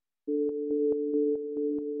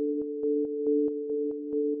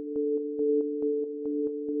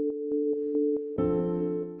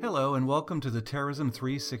and welcome to the Terrorism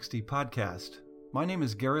 360 podcast. My name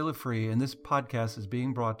is Gary Lafree, and this podcast is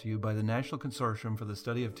being brought to you by the National Consortium for the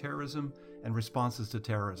Study of Terrorism and Responses to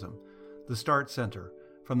Terrorism, the START Center,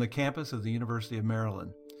 from the campus of the University of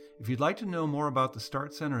Maryland. If you'd like to know more about the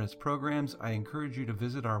START Center and its programs, I encourage you to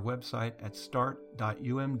visit our website at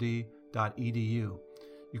start.umd.edu.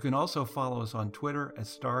 You can also follow us on Twitter at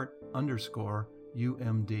start_UMD.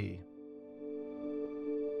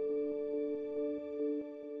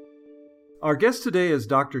 Our guest today is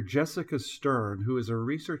Dr. Jessica Stern, who is a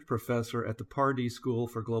research professor at the Pardee School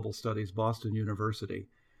for Global Studies, Boston University.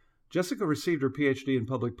 Jessica received her PhD in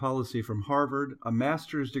public policy from Harvard, a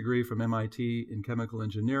master's degree from MIT in chemical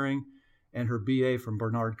engineering, and her BA from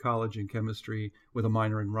Barnard College in chemistry with a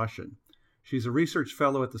minor in Russian. She's a research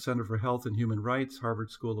fellow at the Center for Health and Human Rights, Harvard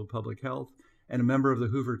School of Public Health, and a member of the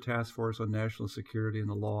Hoover Task Force on National Security and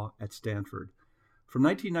the Law at Stanford. From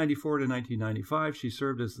 1994 to 1995, she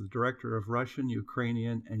served as the director of Russian,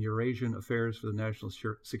 Ukrainian, and Eurasian Affairs for the National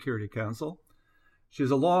Security Council. She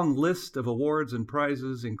has a long list of awards and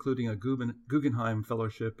prizes, including a Guggenheim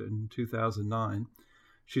Fellowship in 2009.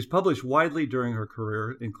 She's published widely during her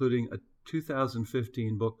career, including a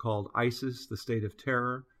 2015 book called ISIS, The State of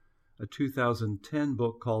Terror, a 2010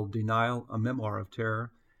 book called Denial, A Memoir of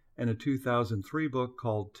Terror, and a 2003 book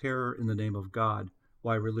called Terror in the Name of God,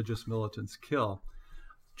 Why Religious Militants Kill.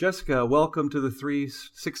 Jessica, welcome to the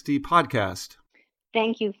 360 podcast.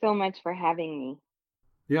 Thank you so much for having me.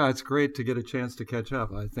 Yeah, it's great to get a chance to catch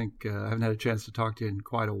up. I think I haven't had a chance to talk to you in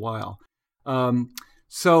quite a while.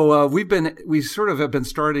 So we sort of have been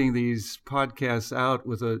starting these podcasts out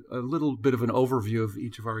with a little bit of an overview of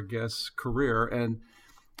each of our guests' career. And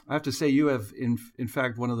I have to say, you have, in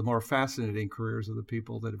fact, one of the more fascinating careers of the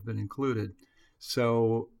people that have been included.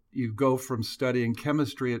 So you go from studying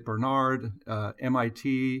chemistry at Barnard,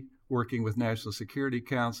 MIT, working with National Security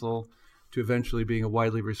Council, to eventually being a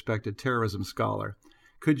widely respected terrorism scholar.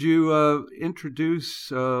 Could you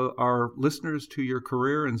introduce our listeners to your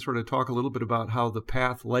career and sort of talk a little bit about how the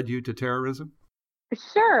path led you to terrorism?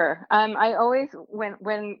 Sure. I always, when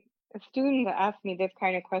students ask me this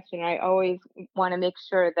kind of question, I always want to make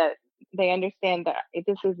sure that they understand that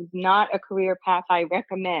this is not a career path I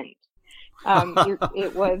recommend.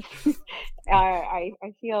 It was, I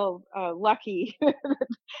feel lucky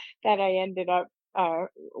that I ended up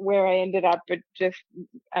where I ended up, but just,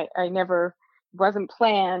 I never, wasn't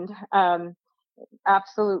planned,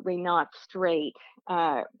 absolutely not straight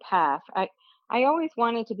path. I always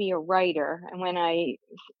wanted to be a writer, and when I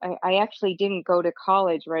actually didn't go to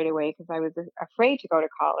college right away because I was afraid to go to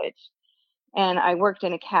college, and I worked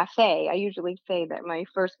in a cafe. I usually say that my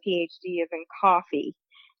first PhD is in coffee,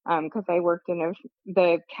 because I worked in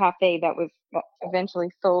the cafe that was eventually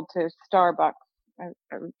sold to Starbucks,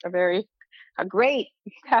 a great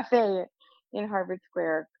cafe in Harvard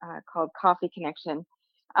Square called Coffee Connection.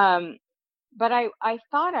 But I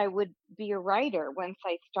thought I would be a writer once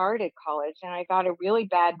I started college, and I got a really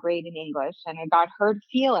bad grade in English, and I got hurt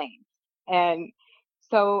feelings. And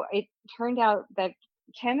so it turned out that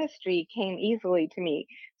chemistry came easily to me.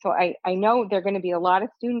 So I know there are going to be a lot of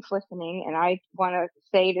students listening, and I want to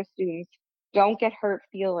say to students, don't get hurt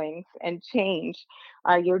feelings and change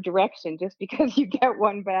your direction just because you get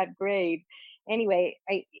one bad grade. Anyway,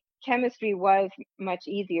 chemistry was much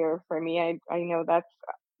easier for me. I know that's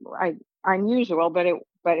unusual, but it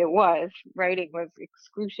was. Writing was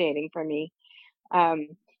excruciating for me.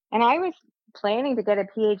 And I was planning to get a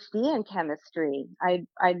PhD in chemistry.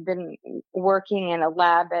 I'd been working in a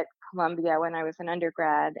lab at Columbia when I was an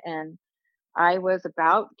undergrad, and I was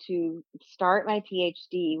about to start my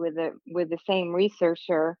PhD with the same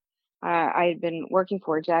researcher I had been working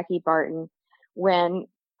for, Jackie Barton, when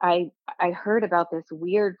I heard about this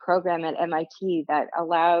weird program at MIT that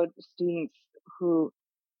allowed students who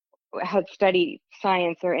had studied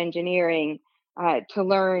science or engineering to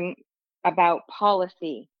learn about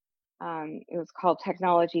policy. It was called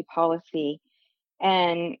technology policy,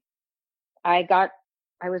 and I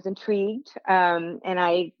was intrigued, and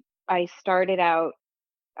I started out.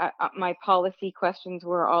 My policy questions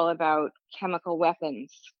were all about chemical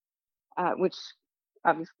weapons, which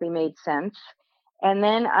obviously made sense. And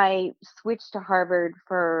then I switched to Harvard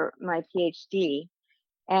for my PhD,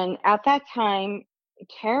 and at that time,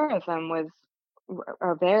 terrorism was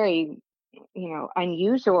a very,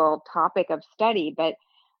 unusual topic of study, but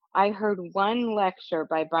I heard one lecture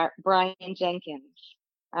by Brian Jenkins,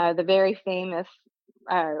 the very famous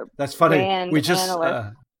That's funny. brand We just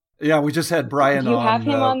analyst. we just had Brian Do you on. have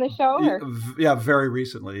him on the show? Or? Yeah, very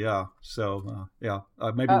recently. Yeah, so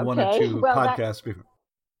maybe one or two podcasts before.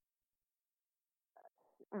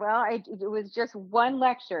 it was just one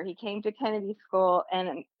lecture. He came to Kennedy School,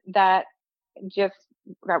 and that just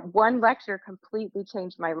that one lecture completely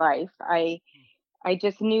changed my life. I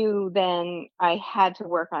just knew then I had to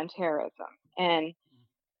work on terrorism. And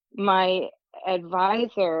my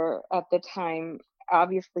advisor at the time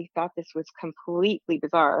obviously thought this was completely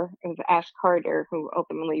bizarre. It was Ash Carter, who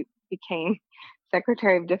ultimately became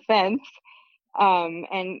Secretary of Defense.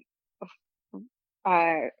 And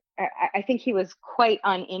I think he was quite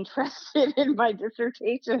uninterested in my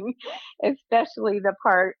dissertation, especially the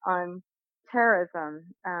part on terrorism.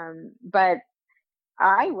 But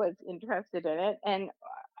I was interested in it, and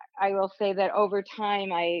I will say that over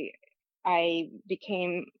time, I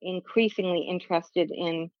became increasingly interested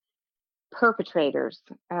in perpetrators,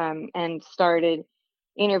 and started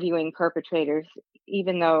interviewing perpetrators,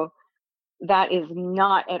 even though that is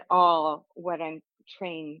not at all what I'm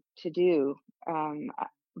trained to do.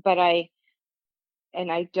 But I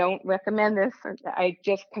don't recommend this. I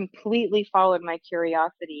just completely followed my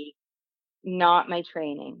curiosity, not my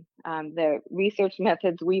training. The research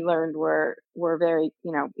methods we learned were very,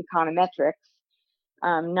 econometrics,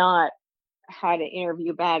 not how to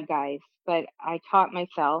interview bad guys. But I taught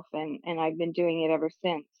myself, and I've been doing it ever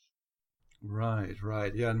since. Right,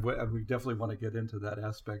 right. Yeah, and we definitely want to get into that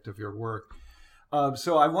aspect of your work.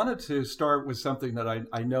 So I wanted to start with something that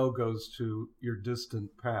I know goes to your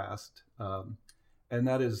distant past, and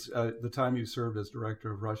that is the time you served as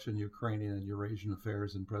director of Russian, Ukrainian, and Eurasian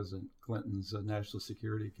Affairs in President Clinton's National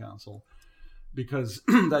Security Council, because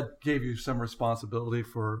that gave you some responsibility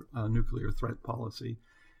for nuclear threat policy.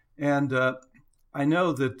 And I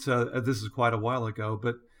know that this is quite a while ago,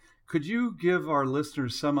 but could you give our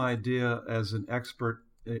listeners some idea, as an expert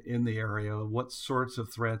in the area, what sorts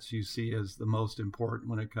of threats you see as the most important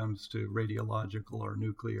when it comes to radiological or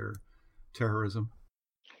nuclear terrorism?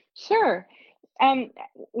 Sure. Um,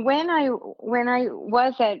 when I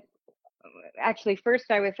was at actually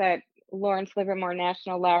first I was at Lawrence Livermore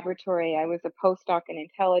National Laboratory. I was a postdoc in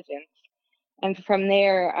intelligence, and from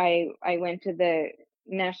there I went to the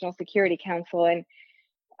National Security Council. And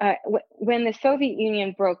when the Soviet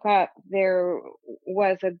Union broke up, there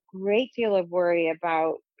was a great deal of worry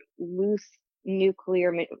about loose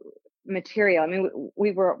nuclear material. I mean, we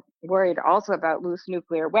were worried also about loose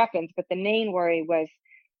nuclear weapons, but the main worry was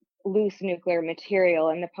loose nuclear material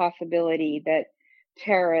and the possibility that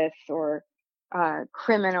terrorists or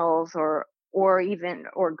criminals or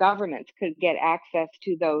governments could get access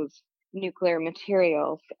to those nuclear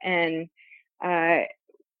materials. And uh,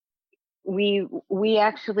 we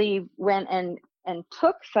actually went and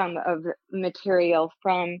took some of the material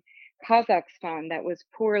from Kazakhstan that was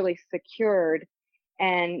poorly secured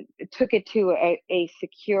and took it to a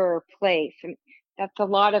secure place. And that's a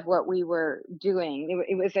lot of what we were doing.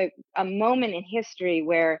 It was a moment in history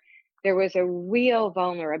where there was a real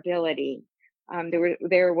vulnerability.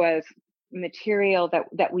 There was material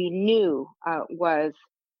that we knew was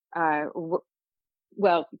uh,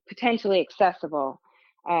 potentially accessible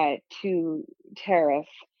to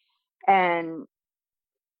terrorists. And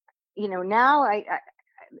now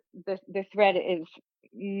the threat is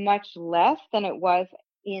much less than it was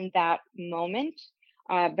in that moment.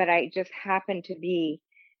 But I just happened to be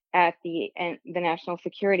at the National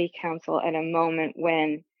Security Council at a moment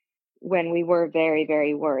when we were very,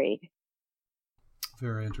 very worried.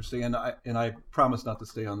 Very interesting. And I promise not to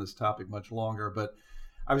stay on this topic much longer, but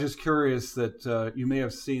I was just curious that you may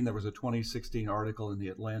have seen there was a 2016 article in The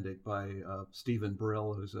Atlantic by Stephen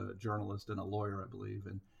Brill, who's a journalist and a lawyer, I believe,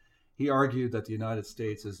 and he argued that the United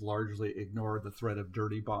States has largely ignored the threat of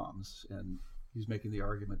dirty bombs, and he's making the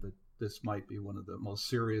argument that this might be one of the most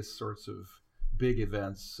serious sorts of big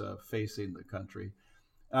events facing the country.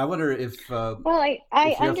 I wonder Well, I if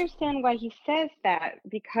you have. understand why he says that,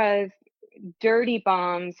 because dirty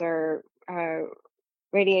bombs or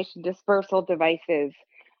radiation dispersal devices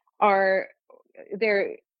are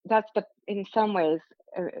there. That's the in some ways.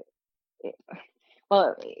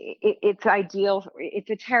 Uh, it's ideal. It's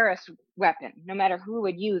a terrorist weapon. No matter who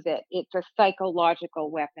would use it, it's a psychological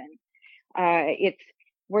weapon. It's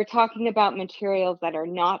We're talking about materials that are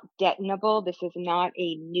not detonable. This is not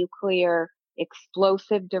a nuclear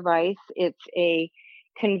explosive device. It's a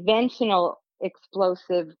conventional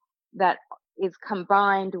explosive that is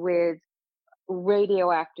combined with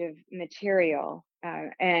radioactive material.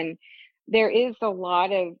 And there is a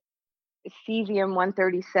lot of cesium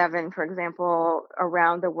 137, for example,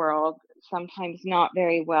 around the world, sometimes not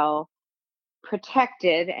very well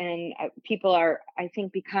protected. And people are, I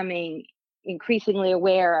think, becoming increasingly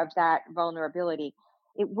aware of that vulnerability.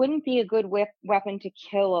 It wouldn't be a good weapon to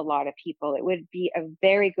kill a lot of people. It would be a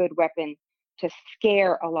very good weapon to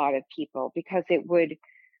scare a lot of people because it would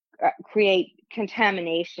create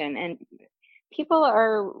contamination, and people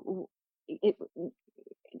are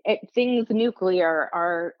things nuclear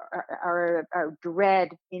are a dread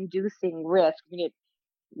inducing risk. I mean,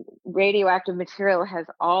 radioactive material has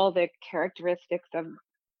all the characteristics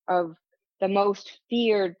of the most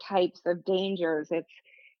feared types of dangers. It's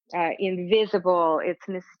invisible, it's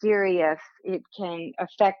mysterious, it can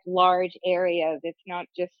affect large areas. It's not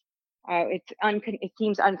just it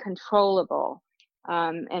seems uncontrollable,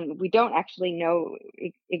 and we don't actually know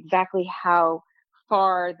exactly how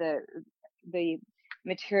far the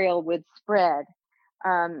material would spread.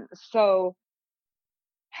 So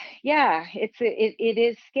yeah, it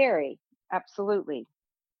is scary, absolutely.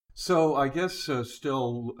 So I guess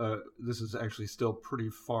still, this is actually still pretty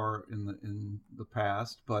far in the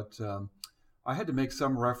past, but I had to make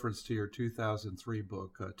some reference to your 2003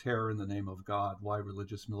 book, "Terror in the Name of God: Why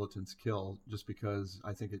Religious Militants Kill," just because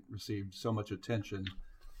I think it received so much attention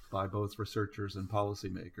by both researchers and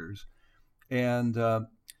policymakers. And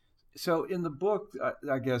so in the book,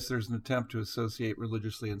 I guess there's an attempt to associate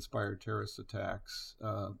religiously inspired terrorist attacks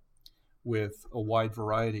with a wide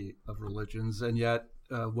variety of religions, and yet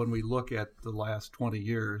when we look at the last 20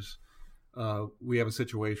 years, we have a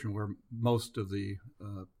situation where most of the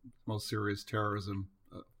most serious terrorism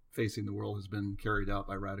facing the world has been carried out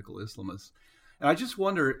by radical Islamists. And I just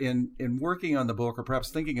wonder, in working on the book, or perhaps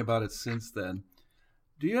thinking about it since then,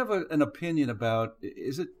 do you have an opinion about,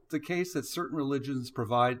 is it the case that certain religions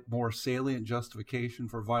provide more salient justification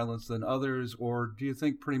for violence than others, or do you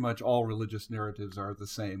think pretty much all religious narratives are the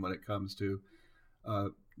same when it comes to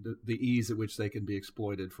the ease at which they can be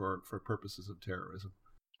exploited for purposes of terrorism?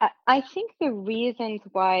 I think the reasons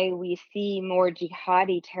why we see more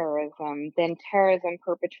jihadi terrorism than terrorism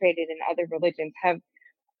perpetrated in other religions have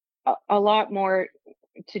a lot more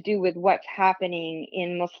to do with what's happening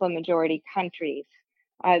in Muslim majority countries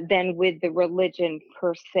than with the religion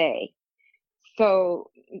per se. So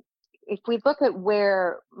if we look at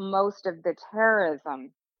where most of the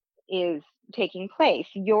terrorism is taking place,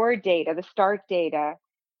 your data, the START data,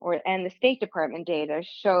 and the State Department data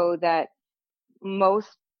show that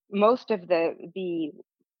most most of the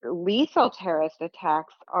lethal terrorist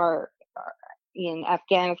attacks are in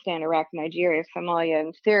Afghanistan, Iraq, Nigeria, Somalia,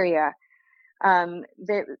 and Syria.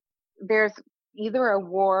 There's either a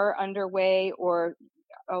war underway or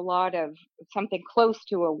a lot of something close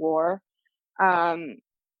to a war, um,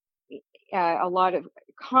 a lot of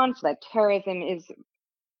conflict. Terrorism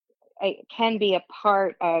can be a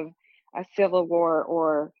part of a civil war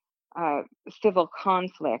or civil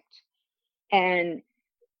conflict, and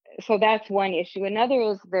so that's one issue. Another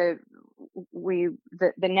is the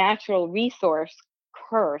natural resource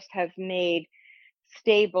curse has made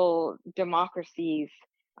stable democracies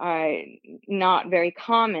uh, not very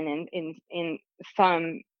common in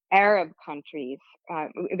some Arab countries,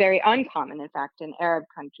 very uncommon, in fact, in Arab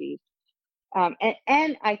countries.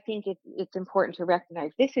 And I think it's important to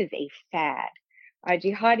recognize this is a fad.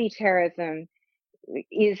 Jihadi terrorism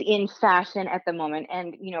is in fashion at the moment,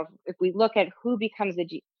 and if we look at who becomes a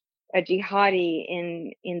jihadi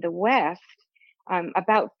in the West,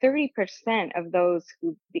 about 30% of those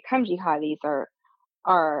who become jihadis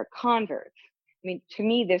are converts. I mean, to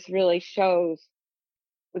me, this really shows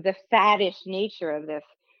the faddish nature of this.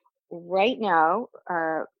 Right now,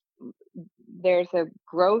 there's a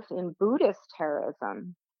growth in Buddhist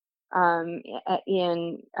terrorism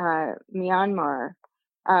in Myanmar.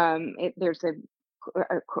 There's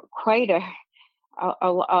quite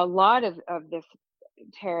a lot of this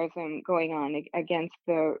terrorism going on against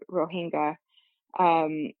the Rohingya.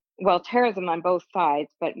 Well, terrorism on both sides,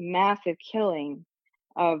 but massive killing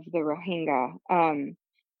of the Rohingya.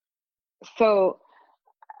 So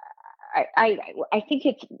I think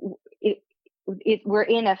we're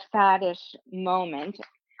in a faddish moment.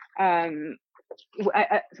 I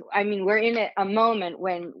mean, we're in a moment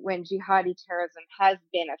when jihadi terrorism has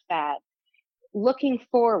been a fad. Looking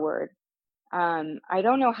forward, I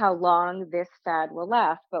don't know how long this fad will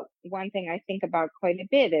last, but one thing I think about quite a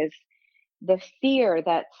bit is the fear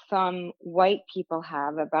that some white people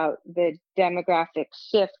have about the demographic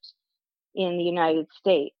shift in the United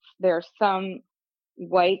States. There are some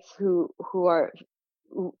whites who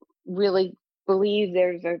really believe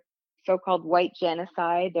there's a so-called white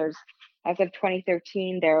genocide. As of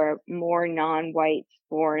 2013, there are more non-whites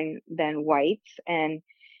born than whites, and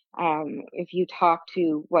if you talk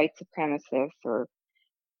to white supremacists or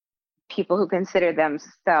people who consider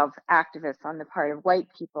themselves activists on the part of white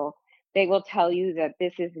people, they will tell you that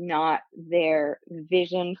this is not their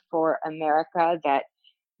vision for America, that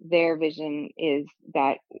their vision is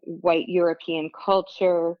that white European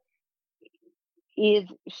culture is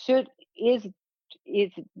should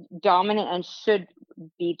is dominant and should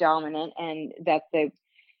be dominant, and that the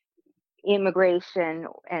immigration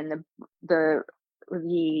and the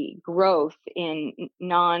the growth in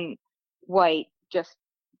non-white just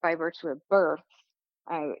by virtue of birth,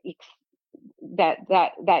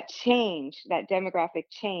 that change, that demographic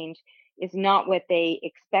change, is not what they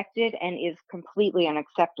expected and is completely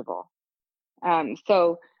unacceptable.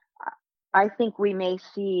 So I think we may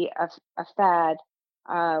see a fad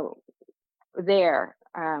uh, there.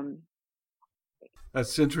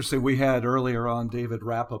 That's interesting. We had earlier on David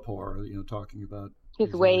Rappaport, talking about His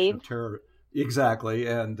his notion wave. of terror. Exactly,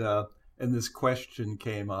 and this question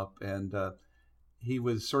came up, and he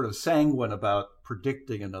was sort of sanguine about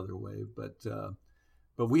predicting another wave,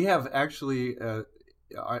 but we have actually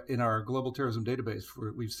in our global terrorism database,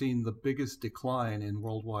 we've seen the biggest decline in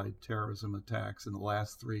worldwide terrorism attacks in the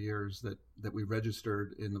last 3 years that we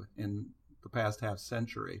registered in the past half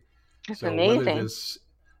century. That's So whether amazing. this,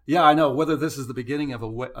 yeah, I know, whether this is the beginning of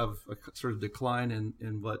a sort of decline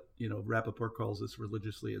in what Rappaport calls this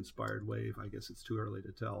religiously inspired wave, I guess it's too early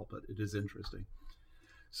to tell, but it is interesting.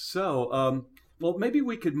 So, well, maybe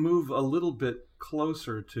we could move a little bit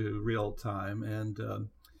closer to real time. And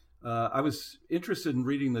I was interested in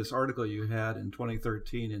reading this article you had in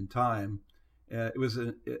 2013 in Time. It was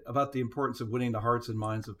about the importance of winning the hearts and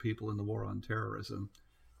minds of people in the war on terrorism.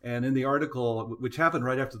 And in the article, which happened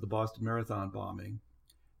right after the Boston Marathon bombing,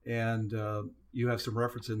 and you have some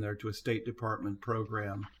reference in there to a State Department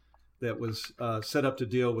program that was set up to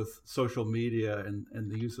deal with social media and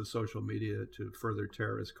the use of social media to further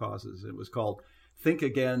terrorist causes. It was called Think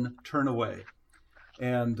Again, Turn Away.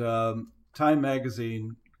 And Time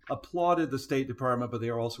magazine applauded the State Department, but they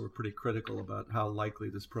also were pretty critical about how likely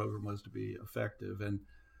this program was to be effective. And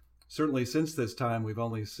certainly since this time, we've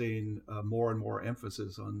only seen more and more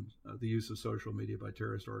emphasis on the use of social media by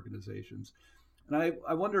terrorist organizations. And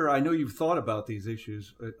I wonder, I know you've thought about these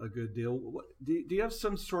issues a good deal. Do you have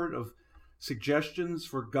some sort of suggestions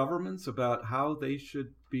for governments about how they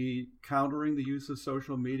should be countering the use of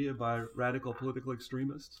social media by radical political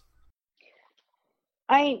extremists?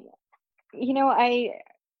 I,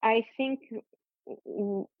 I think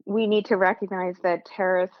we need to recognize that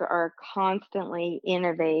terrorists are constantly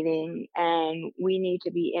innovating, and we need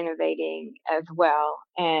to be innovating as well.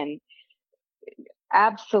 And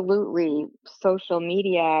absolutely, social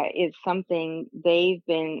media is something they've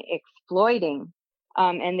been exploiting,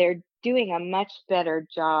 and they're doing a much better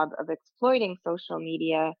job of exploiting social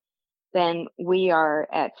media than we are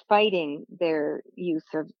at fighting their use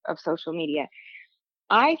of social media.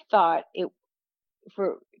 I thought it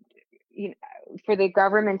for you know, for the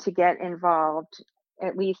government to get involved,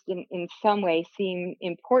 at least in some way, seem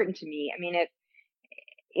important to me. I mean,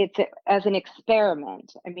 as an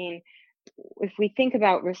experiment. I mean, if we think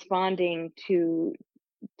about responding to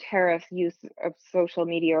tariff use of social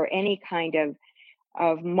media or any kind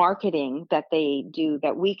of marketing that they do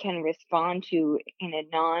that we can respond to in a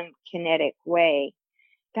non-kinetic way,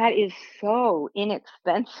 that is so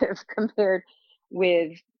inexpensive compared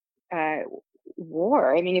with uh,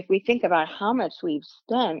 war. I mean, if we think about how much we've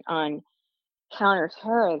spent on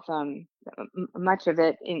counterterrorism, much of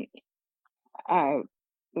it in uh,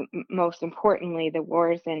 most importantly, the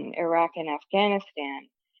wars in Iraq and Afghanistan.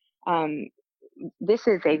 Um, this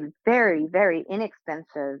is a very, very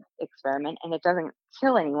inexpensive experiment, and it doesn't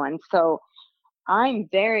kill anyone. So I'm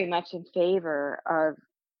very much in favor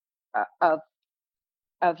uh, of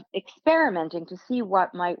of experimenting to see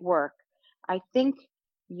what might work. I think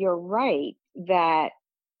you're right that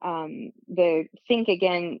the Think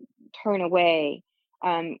Again, Turn Away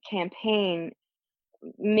campaign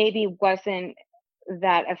maybe wasn't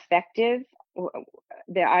that effective.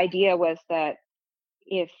 The idea was that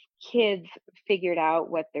if kids figured out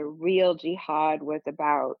what the real jihad was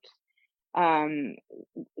about, um,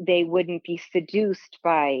 they wouldn't be seduced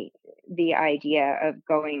by the idea of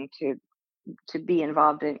going to be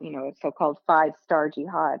involved in, a so-called five-star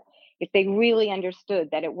jihad. If they really understood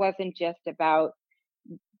that it wasn't just about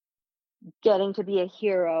getting to be a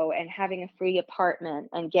hero and having a free apartment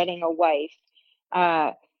and getting a wife,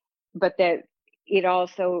 uh, but that it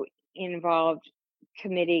also involved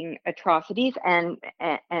committing atrocities and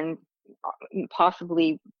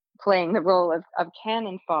possibly playing the role of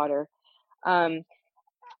cannon fodder. Um,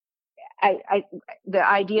 the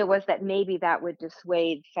idea was that maybe that would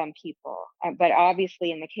dissuade some people, but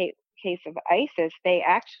obviously in the case of ISIS, they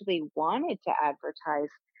actually wanted to advertise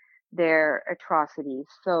their atrocities.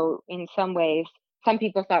 So in some ways, some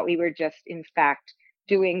people thought we were just in fact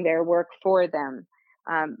doing their work for them.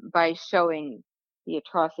 by showing the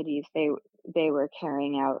atrocities they were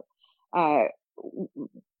carrying out. Uh,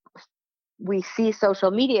 we see social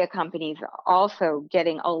media companies also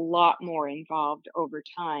getting a lot more involved over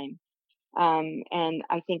time. And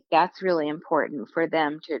I think that's really important for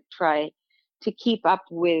them to try to keep up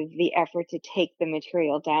with the effort to take the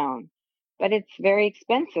material down. But it's very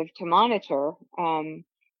expensive to monitor.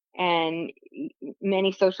 And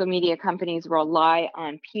many social media companies rely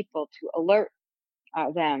on people to alert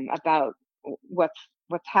them about what's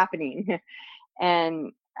happening.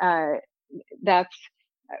 And that's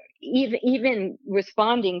even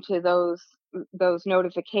responding to those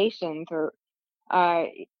notifications or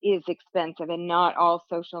is expensive, and not all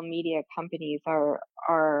social media companies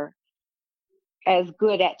are as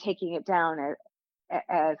good at taking it down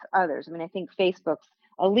as others. I mean, I think Facebook's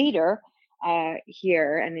a leader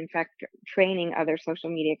here, and in fact, training other social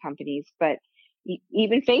media companies. But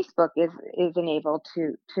even Facebook isn't able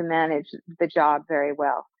to manage the job very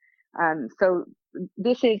well. So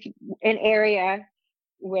this is an area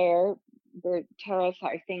where the terrorists,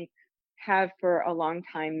 I think, have for a long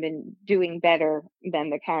time been doing better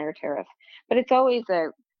than the counter-terrorists. But it's always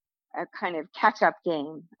a kind of catch-up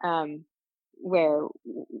game where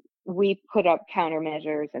we put up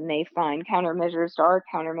countermeasures and they find countermeasures to our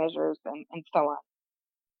countermeasures and so on.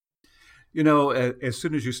 You know, as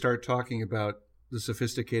soon as you start talking about the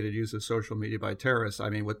sophisticated use of social media by terrorists, I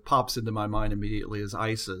mean, what pops into my mind immediately is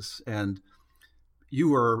ISIS. And you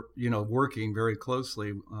were, working very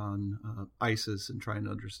closely on ISIS and trying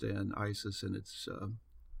to understand ISIS and its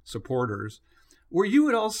supporters. Were you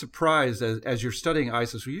at all surprised, as you're studying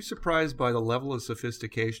ISIS, were you surprised by the level of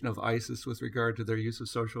sophistication of ISIS with regard to their use of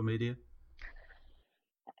social media?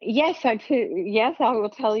 Yes, yes, I will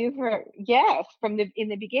tell you in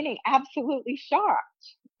the beginning, absolutely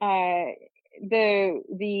shocked.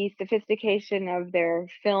 The sophistication of their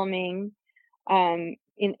filming,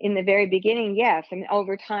 in the very beginning, yes. I mean,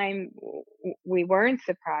 over time, we weren't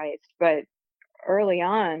surprised, but early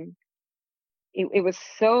on, it was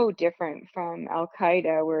so different from Al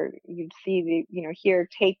Qaeda, where you'd see hear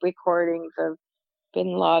tape recordings of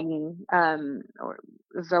Bin Laden or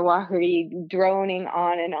Zawahiri droning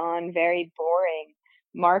on and on, very boring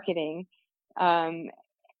marketing. And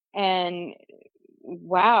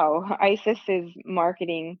wow, ISIS's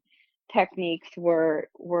marketing techniques were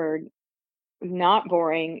not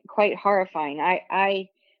boring, quite horrifying. I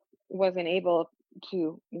wasn't able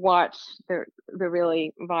to watch the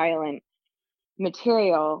really violent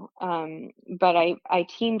material, but I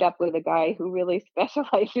teamed up with a guy who really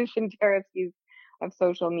specializes in terrorist use of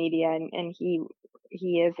social media, and he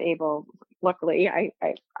is able. Luckily, I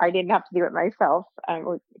didn't have to do it myself,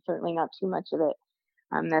 or certainly not too much of it.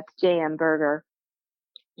 That's J.M. Berger.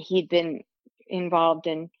 He'd been involved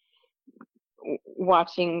in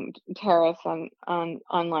watching terrorists on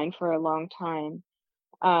online for a long time.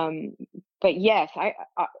 But yes,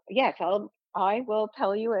 I will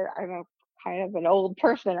tell you, I'm a kind of an old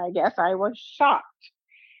person, I guess. I was shocked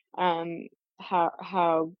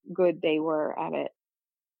how good they were at it.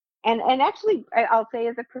 And actually, I'll say,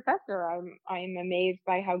 as a professor, I'm amazed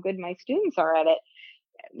by how good my students are at it.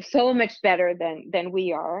 So much better than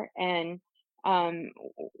we are. And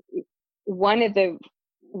one of the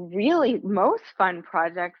really most fun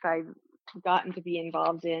projects I've gotten to be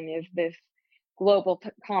involved in is this global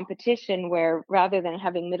competition where, rather than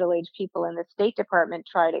having middle-aged people in the State Department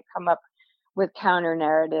try to come up with counter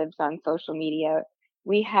narratives on social media,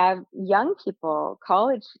 we have young people,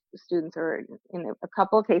 college students, or in a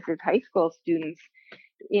couple of cases, high school students,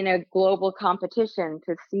 in a global competition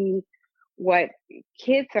to see what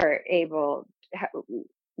kids are able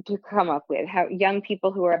to come up with, how young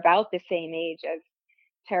people who are about the same age as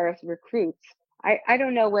terrorist recruits. I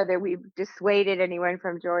don't know whether we've dissuaded anyone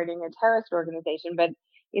from joining a terrorist organization, but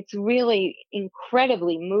it's really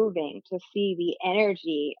incredibly moving to see the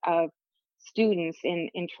energy of students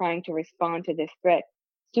in trying to respond to this threat.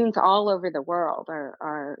 Students all over the world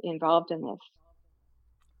are involved in this.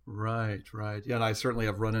 Right. Yeah, and I certainly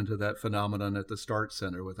have run into that phenomenon at the Start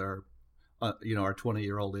Center with our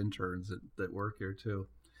 20-year-old interns that work here too.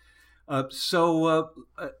 So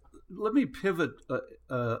let me pivot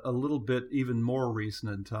a little bit, even more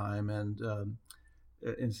recent in time, and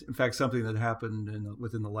in fact, something that happened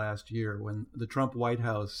within the last year, when the Trump White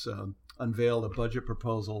House unveiled a budget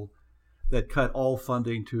proposal that cut all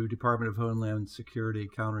funding to Department of Homeland Security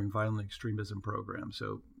countering violent extremism programs.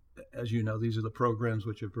 So, as you know, these are the programs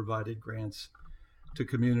which have provided grants to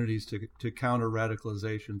communities to counter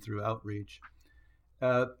radicalization through outreach.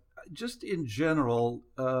 Just in general,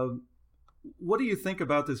 what do you think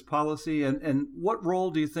about this policy, and what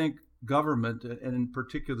role do you think government, and in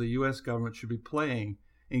particular the U.S. government, should be playing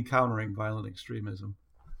in countering violent extremism?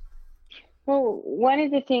 Well, one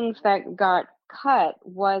of the things that got cut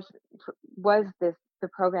was the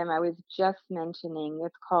program I was just mentioning.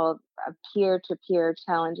 It's called Peer-to-Peer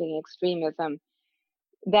Challenging Extremism,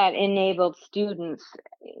 that enabled students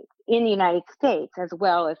in the United States as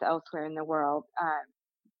well as elsewhere in the world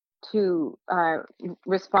to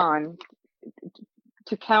respond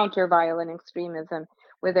to counter violent extremism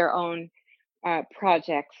with their own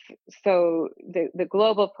projects. So the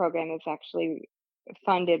global program is actually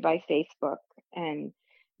funded by Facebook, and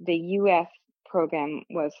the U.S. program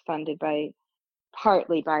was funded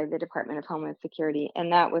partly by the Department of Homeland Security,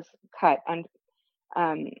 and that was cut,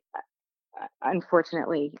 um,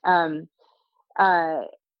 unfortunately. Uh,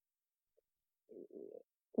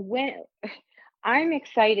 when I'm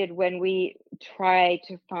excited when we try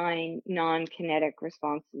to find non-kinetic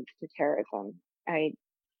responses to terrorism.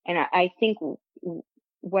 I think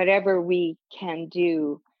whatever we can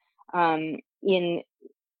do um, in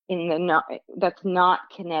the not that's not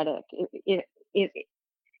kinetic, it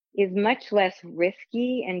is much less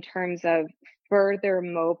risky in terms of further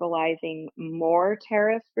mobilizing more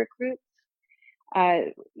terrorist recruits.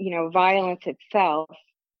 Violence itself,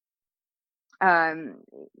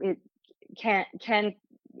 it can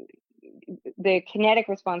the kinetic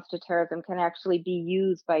response to terrorism can actually be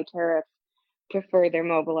used by terrorists to further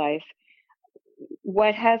mobilize.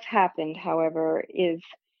 What has happened, however, is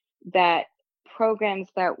that programs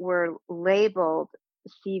that were labeled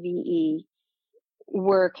CVE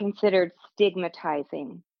were considered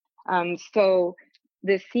stigmatizing. So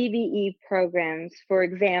the CVE programs, for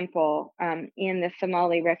example, in the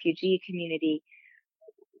Somali refugee community,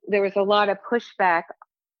 there was a lot of pushback,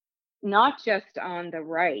 not just on the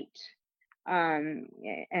right,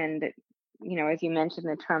 and as you mentioned,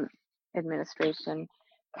 the Trump administration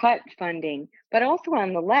cut funding, but also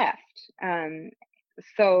on the left.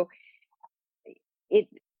 So it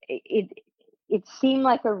it it seemed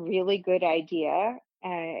like a really good idea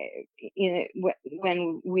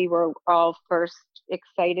when we were all first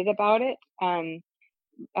excited about it.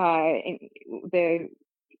 The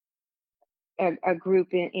a group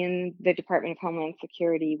in the Department of Homeland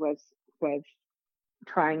Security was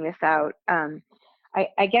trying this out.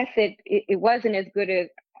 I guess it wasn't as good an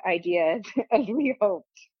idea as we hoped.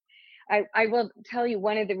 I will tell you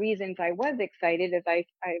one of the reasons I was excited is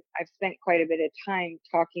I've spent quite a bit of time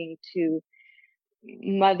talking to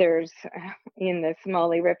mothers in the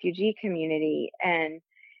Somali refugee community, and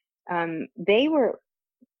they were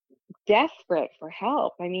desperate for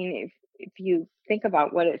help. I mean, if you think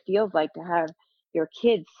about what it feels like to have your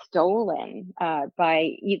kids stolen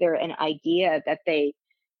by either an idea that they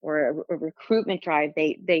or a recruitment drive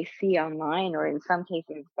they see online, or in some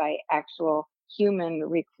cases by actual human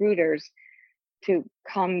recruiters to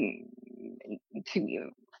come to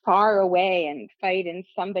far away and fight in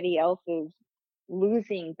somebody else's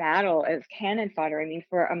losing battle as cannon fodder. I mean,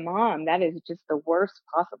 for a mom, that is just the worst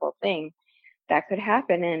possible thing that could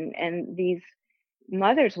happen. And these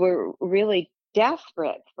mothers were really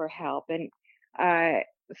desperate for help. And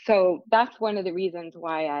so that's one of the reasons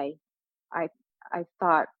why I I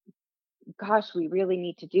thought, gosh, we really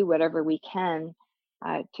need to do whatever we can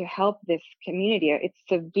to help this community. It's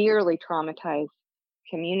severely traumatized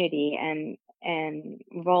community and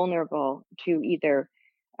vulnerable to either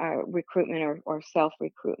recruitment or self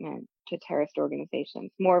recruitment to terrorist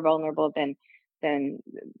organizations. More vulnerable than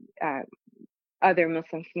uh, other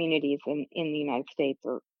Muslim communities in the United States,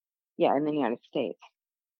 or in the United States.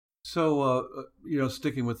 So,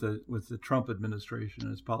 sticking with the Trump administration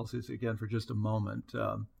and its policies again for just a moment,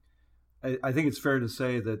 I think it's fair to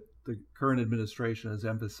say that the current administration has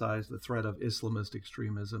emphasized the threat of Islamist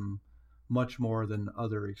extremism much more than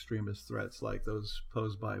other extremist threats like those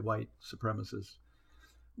posed by white supremacists.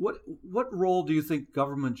 What role do you think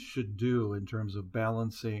government should do in terms of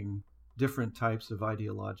balancing different types of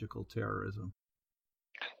ideological terrorism?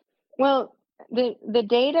 Well, the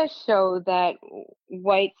data show that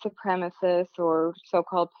white supremacists or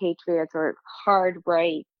so-called patriots or hard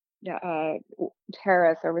right uh,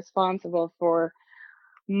 terrorists are responsible for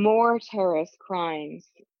more terrorist crimes,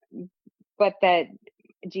 but that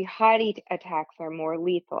jihadi attacks are more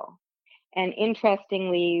lethal. And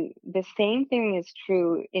interestingly, the same thing is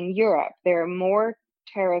true in Europe. There are more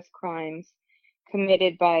terrorist crimes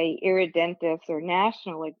committed by irredentists or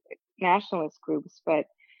nationalist groups, but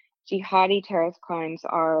jihadi terrorist crimes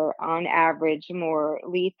are on average more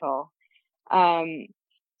lethal. Um,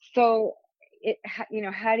 so,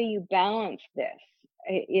 how do you balance this?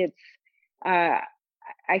 It's, uh,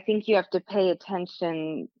 I think you have to pay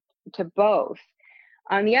attention to both.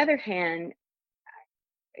 On the other hand,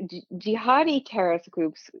 jihadi terrorist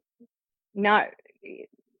groups, not,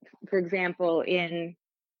 for example, in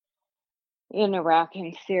Iraq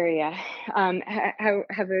and Syria, have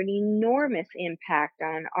an enormous impact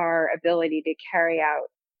on our ability to carry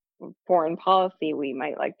out foreign policy we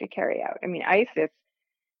might like to carry out. I mean, ISIS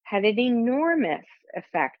had an enormous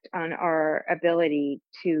effect on our ability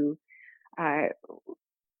uh,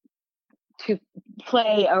 to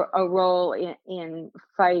play a role in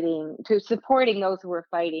fighting, to supporting those who were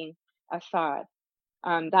fighting Assad.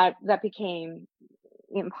 That became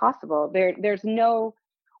impossible. There's no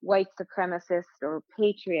white supremacist or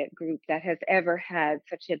patriot group that has ever had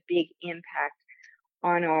such a big impact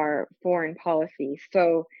on our foreign policy.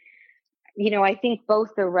 So, I think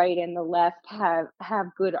both the right and the left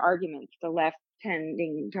have good arguments. The left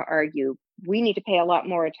tending to argue we need to pay a lot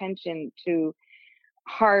more attention to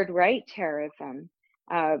hard right terrorism,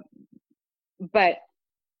 but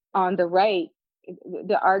on the right,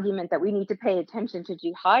 the argument that we need to pay attention to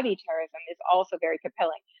jihadi terrorism is also very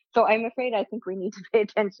compelling. So I'm afraid I think we need to pay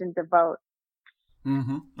attention to both.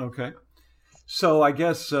 Mm-hmm. Okay. So I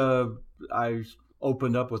guess I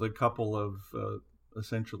opened up with a couple of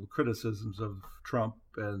essential criticisms of Trump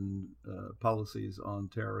and policies on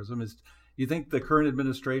terrorism. You think the current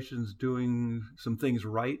administration is doing some things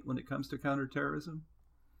right when it comes to counterterrorism?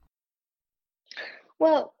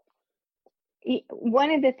 Well, one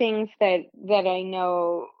of the things that I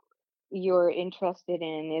know you're interested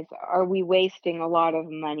in is, are we wasting a lot of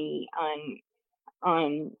money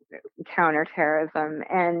on counterterrorism?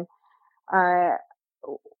 And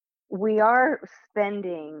we are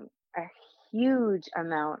spending a huge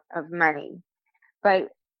amount of money, but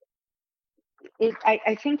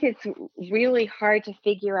I think it's really hard to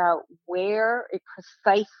figure out where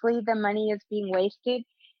precisely the money is being wasted.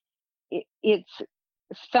 It's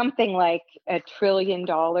something like $1 trillion.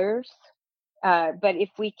 But if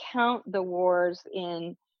we count the wars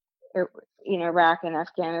in Iraq and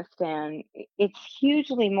Afghanistan, it's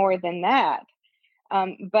hugely more than that.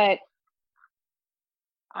 But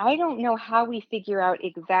I don't know how we figure out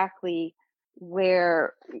exactly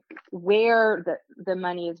where the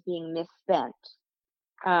money is being misspent.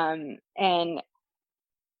 And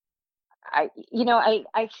I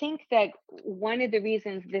think that one of the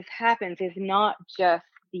reasons this happens is not just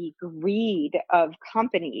the greed of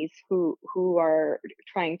companies who are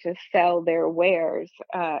trying to sell their wares,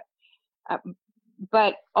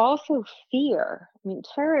 but also fear. I mean,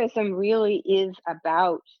 terrorism really is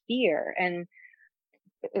about fear. And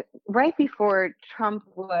right before Trump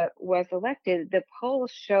was elected, the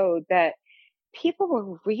polls showed that people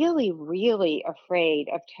were really, really afraid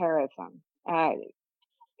of terrorism.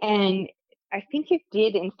 And I think it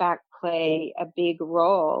did, in fact, play a big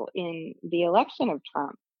role in the election of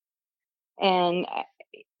Trump. And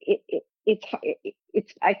it's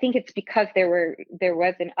I think it's because there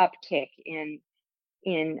was an uptick in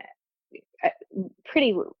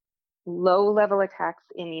pretty low level attacks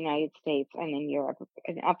in the United States and in Europe,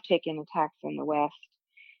 an uptick in attacks in the West,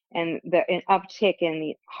 and an uptick in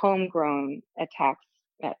the homegrown attacks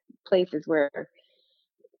at places where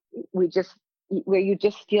you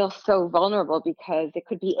just feel so vulnerable, because it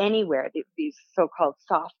could be anywhere. These so-called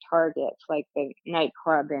soft targets, like the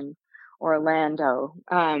nightclub in Orlando,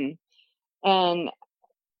 and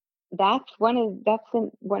that's one of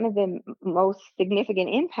the most significant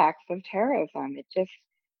impacts of terrorism.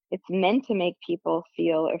 It's meant to make people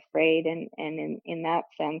feel afraid, and in that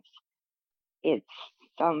sense, it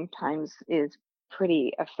sometimes is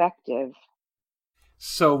pretty effective.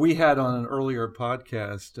 So we had on an earlier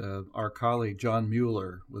podcast, our colleague John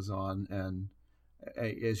Mueller was on, and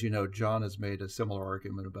as you know, John has made a similar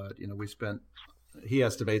argument about, he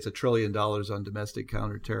estimates $1 trillion on domestic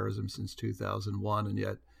counterterrorism since 2001, and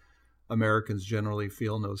yet Americans generally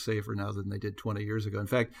feel no safer now than they did 20 years ago. In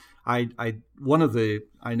fact, I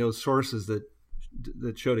know sources that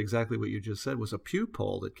showed exactly what you just said was a Pew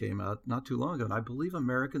poll that came out not too long ago, and I believe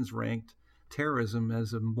Americans ranked terrorism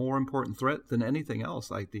as a more important threat than anything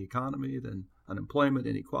else, like the economy, than unemployment,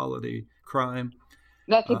 inequality, crime.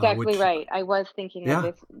 That's exactly right. I was thinking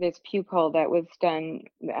of this Pew poll that was done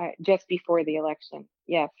just before the election.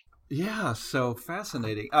 Yes. Yeah, so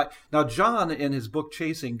fascinating. Now, John, in his book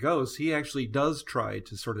Chasing Ghosts, he actually does try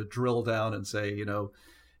to sort of drill down and say,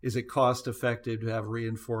 is it cost effective to have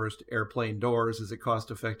reinforced airplane doors? Is it cost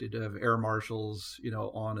effective to have air marshals,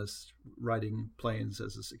 on us riding planes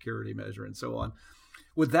as a security measure and so on?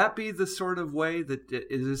 Would that be the sort of way that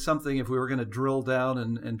is this something, if we were going to drill down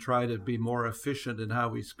and try to be more efficient in how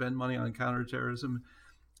we spend money on counterterrorism,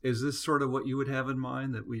 is this sort of what you would have in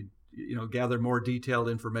mind, that gather more detailed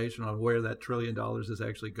information on where that $1 trillion is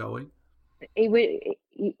actually going? It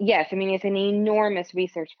would, yes. I mean, it's an enormous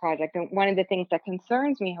research project. And one of the things that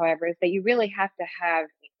concerns me, however, is that you really have to have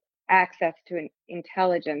access to an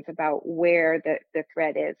intelligence about where the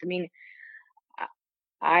threat is. I mean,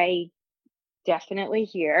 I definitely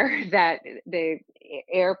hear that the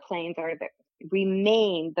airplanes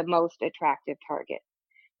remain the most attractive target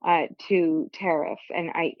to terrorists, and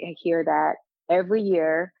I hear that every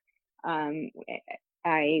year. Um,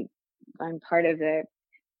 I'm part of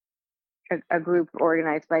a group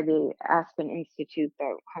organized by the Aspen Institute,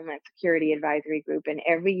 the Homeland Security Advisory Group, and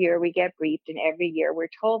every year we get briefed, and every year we're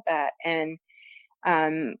told that. And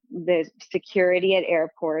the security at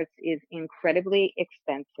airports is incredibly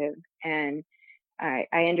expensive, and I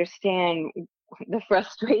understand the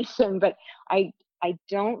frustration, but I I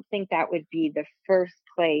don't think that would be the first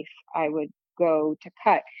place I would go to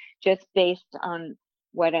cut, just based on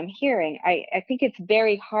what I'm hearing. I think it's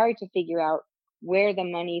very hard to figure out where the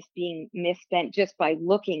money's being misspent just by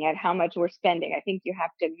looking at how much we're spending. I think you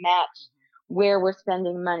have to match where we're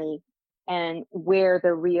spending money and where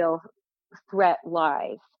the real threat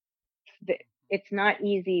lies. It's not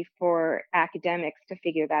easy for academics to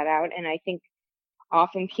figure that out. And I think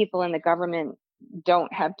often people in the government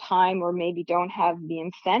don't have time, or maybe don't have the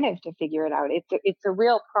incentive to figure it out. It's a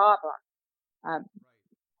real problem. Um,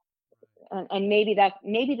 and maybe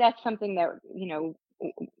that's something that,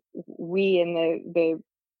 we in the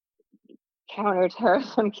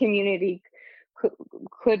counterterrorism community could,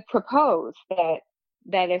 could propose, that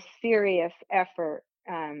a serious effort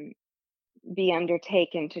be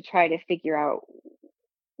undertaken to try to figure out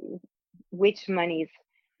which monies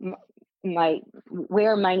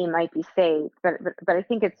where money might be saved. But I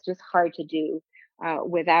think it's just hard to do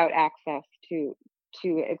without access to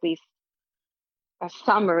at least a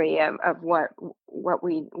summary of what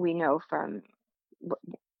we know from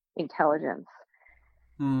intelligence.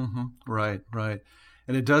 Mm-hmm. Right, right.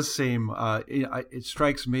 And it does seem, it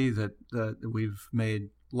strikes me that we've made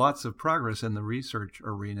lots of progress in the research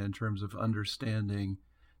arena in terms of understanding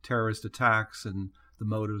terrorist attacks and the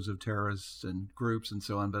motives of terrorists and groups and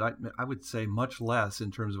so on. But I would say much less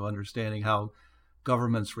in terms of understanding how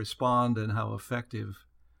governments respond and how effective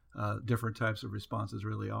different types of responses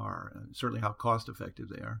really are, and certainly how cost effective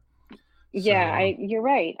they are. Yeah, So, you're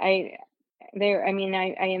right. I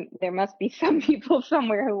mean, there must be some people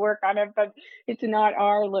somewhere who work on it, but it's not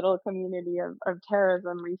our little community of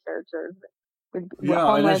terrorism researchers, with yeah, and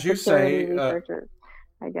Homeland as you Security say, researchers,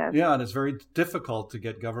 I guess. yeah, and it's very difficult to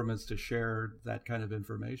get governments to share that kind of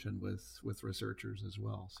information with researchers as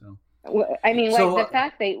well. So, I mean, so the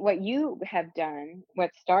fact that what you have done,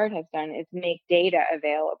 what START has done, is make data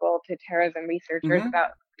available to terrorism researchers mhm.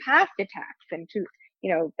 about past attacks, and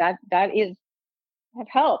that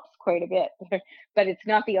helps quite a bit. But it's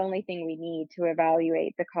not the only thing we need to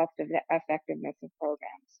evaluate the cost of the effectiveness of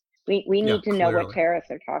programs. We Yeah, need to know what clearly.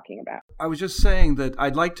 terrorists are talking about. I was just saying that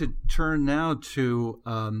I'd like to turn now to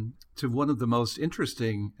one of the most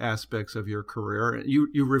interesting aspects of your career.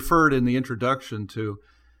 You referred in the introduction to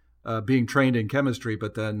being trained in chemistry,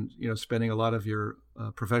 but then spending a lot of your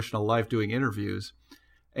professional life doing interviews.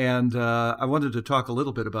 And I wanted to talk a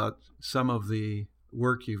little bit about some of the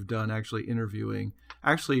work you've done actually interviewing,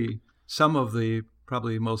 actually some of the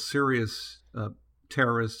probably most serious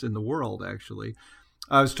terrorists in the world. Actually,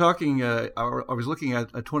 I was talking. I was looking at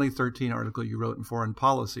a 2013 article you wrote in Foreign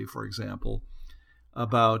Policy, for example,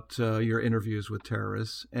 about your interviews with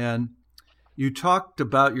terrorists, and you talked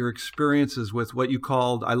about your experiences with what you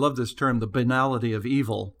called, I love this term, the banality of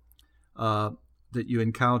evil uh, that you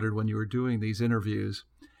encountered when you were doing these interviews.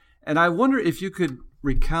 And I wonder if you could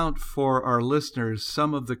recount for our listeners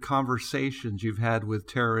some of the conversations you've had with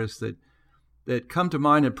terrorists that come to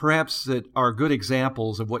mind, and perhaps that are good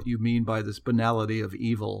examples of what you mean by this banality of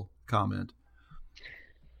evil comment.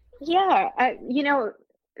 Yeah,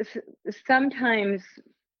 sometimes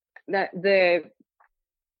that the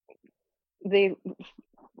the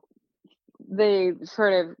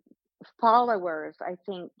sort of followers, I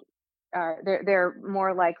think, they're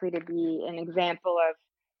more likely to be an example of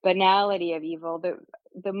banality of evil.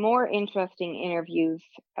 The more interesting interviews,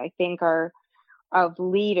 I think, are of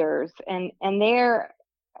leaders, and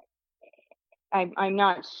I'm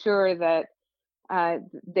not sure that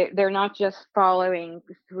they're not just following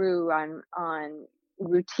through on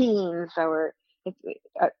routines, or it's,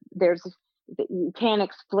 there's you can't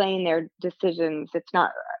explain their decisions. It's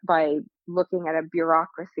not by looking at a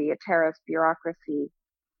bureaucracy, a terrorist bureaucracy.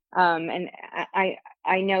 And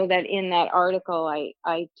I know that in that article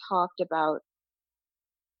I talked about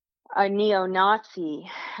a neo-Nazi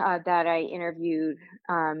that I interviewed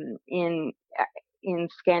in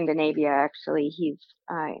Scandinavia. Actually, he's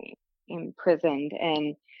imprisoned,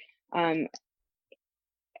 and um,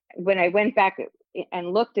 when I went back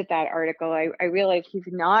and looked at that article, I realized he's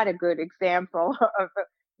not a good example of.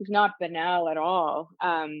 He's not banal at all.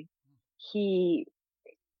 He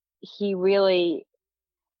he really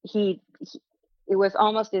he it was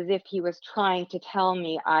almost as if he was trying to tell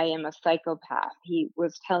me I am a psychopath. He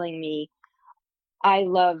was telling me I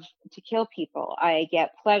love to kill people. I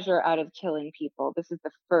get pleasure out of killing people. This is the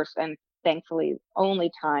first and thankfully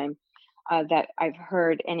only time that I've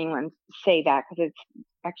heard anyone say that, because it's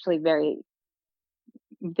actually very,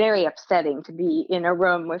 very upsetting to be in a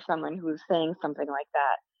room with someone who's saying something like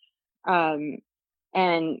that.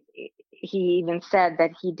 And he even said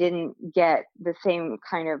that he didn't get the same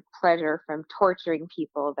kind of pleasure from torturing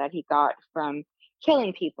people that he got from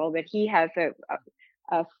killing people, but he has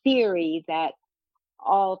a theory that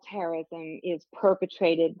all terrorism is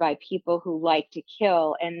perpetrated by people who like to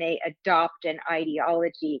kill, and they adopt an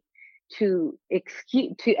ideology to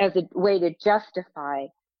excuse to as a way to justify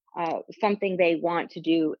something they want to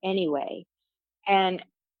do anyway. And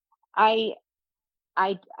I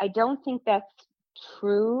I don't think that's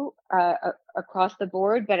true across the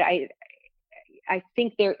board, but I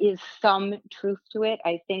think there is some truth to it.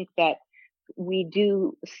 I think that we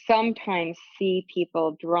do sometimes see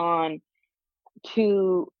people drawn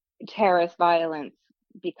to terrorist violence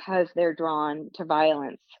because they're drawn to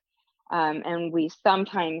violence. And we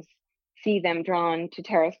sometimes see them drawn to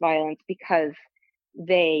terrorist violence because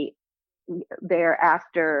they they're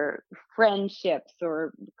after friendships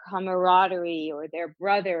or camaraderie, or their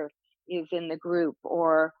brother is in the group,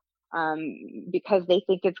 or because they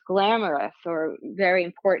think it's glamorous, or very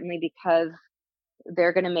importantly because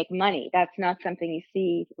they're going to make money. That's not something you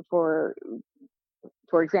see for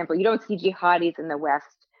example, you don't see jihadis in the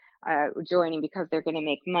West joining because they're going to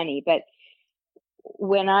make money. But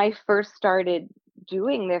when I first started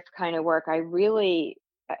doing this kind of work, I really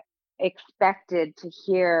expected to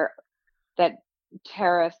hear that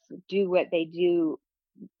terrorists do what they do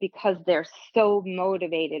because they're so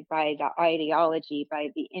motivated by the ideology, by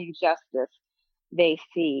the injustice they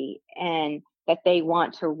see, and that they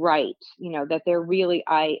want to right, that they're really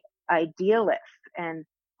idealists. And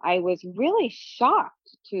I was really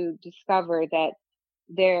shocked to discover that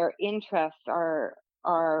their interests are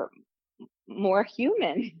more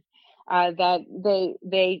human, that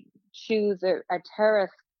they choose a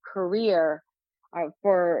terrorist career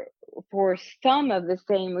for some of the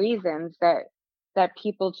same reasons that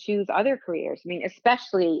people choose other careers. I mean,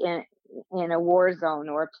 especially in a war zone,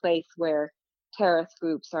 or a place where terrorist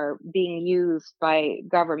groups are being used by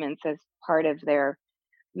governments as part of their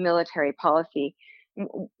military policy.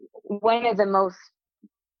 One of the most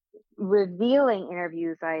revealing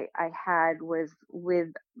interviews I had was with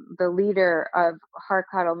the leader of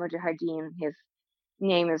Harkat al-Mujahideen. His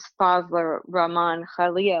name is Fazlur Rahman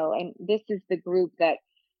Khalil, and this is the group that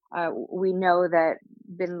we know that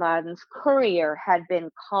bin Laden's courier had been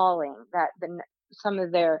calling, that some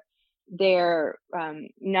of their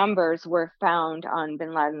numbers were found on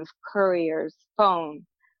bin Laden's courier's phone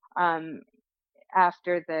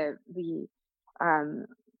after the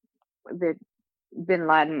bin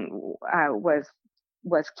Laden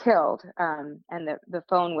was killed, and the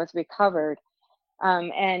phone was recovered.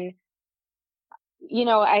 And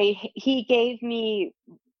he gave me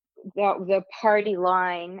the party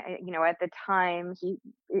line. At the time,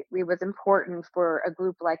 it was important for a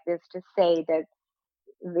group like this to say that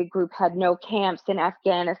the group had no camps in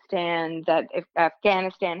Afghanistan, that if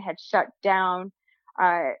Afghanistan had shut down,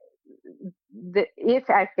 if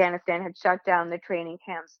Afghanistan had shut down the training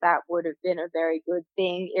camps, that would have been a very good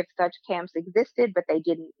thing if such camps existed, but they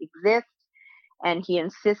didn't exist. And he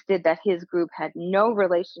insisted that his group had no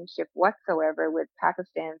relationship whatsoever with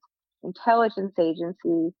Pakistan's intelligence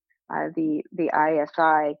agency, the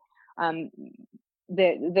ISI.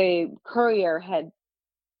 The courier had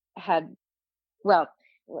well,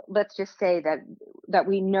 let's just say that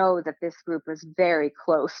we know that this group was very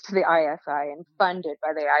close to the ISI and funded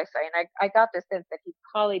by the ISI. And I got the sense that he'd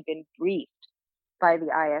probably been briefed by the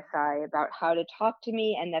ISI about how to talk to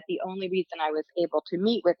me, and that the only reason I was able to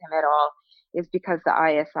meet with him at all is because the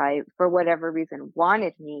ISI, for whatever reason,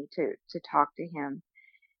 wanted me to talk to him.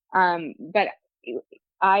 But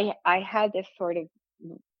I had this sort of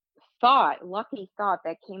lucky thought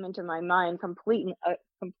that came into my mind completely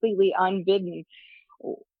unbidden,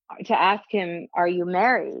 to ask him, "Are you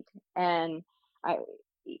married?" And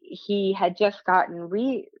he had just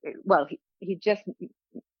he just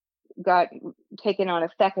got taken on a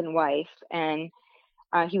second wife, and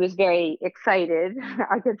He was very excited.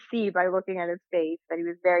 I could see by looking at his face that he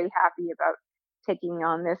was very happy about taking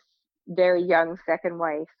on this very young second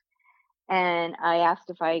wife. And I asked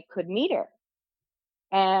if I could meet her.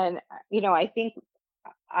 And, I think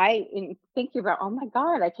in thinking about, oh my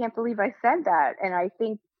God, I can't believe I said that. And I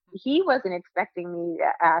think he wasn't expecting me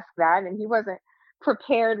to ask that. And he wasn't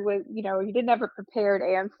prepared with, he didn't have a prepared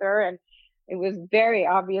answer. And it was very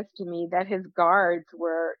obvious to me that his guards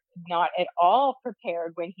were not at all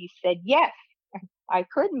prepared when he said, yes, I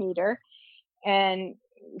could meet her. And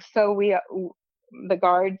so the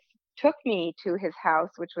guards took me to his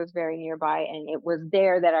house, which was very nearby. And it was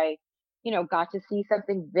there that I, got to see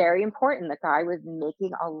something very important. The guy was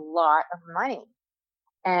making a lot of money,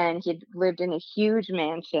 and he'd lived in a huge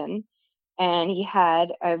mansion, and he had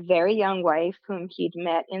a very young wife whom he'd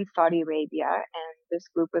met in Saudi Arabia. And this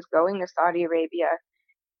group was going to Saudi Arabia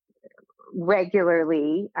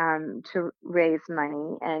regularly to raise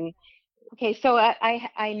money. And okay, so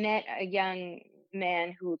I met a young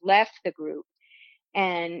man who left the group,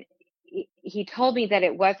 and he told me that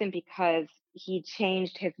it wasn't because he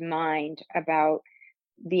changed his mind about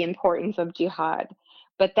the importance of jihad,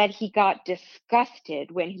 but that he got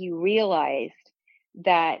disgusted when he realized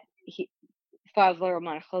that Fazlur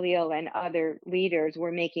Rahman Khalil and other leaders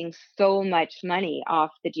were making so much money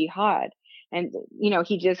off the jihad. And,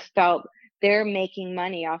 he just felt they're making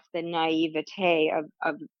money off the naivete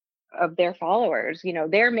of their followers.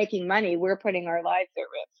 They're making money, we're putting our lives at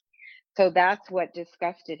risk. So that's what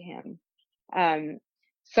disgusted him.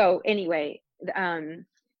 So anyway,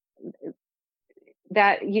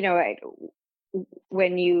 that,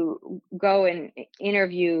 when you go and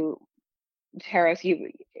interview terrorists,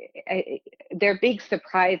 they're big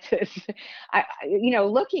surprises.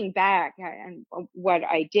 Looking back and what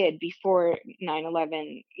I did before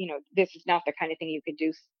 9/11, this is not the kind of thing you could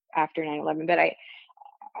do after 9/11, but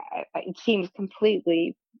it seems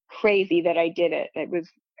completely crazy that I did it.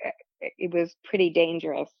 It was pretty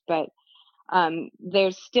dangerous, but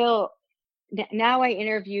there's still, now I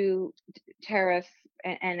interview terrorists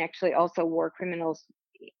and actually also war criminals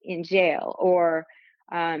in jail, or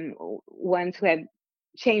ones who have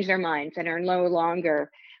changed their minds and are no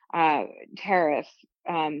longer terrorists.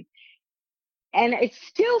 And it's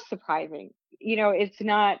still surprising. It's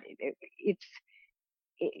not,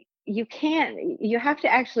 you have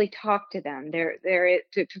to actually talk to them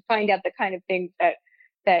to find out the kind of things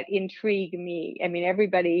that intrigue me. I mean,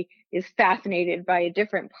 everybody is fascinated by a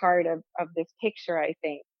different part of this picture, I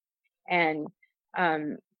think. And,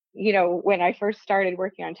 when I first started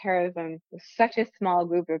working on terrorism, it was such a small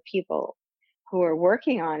group of people who were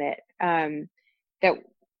working on it, that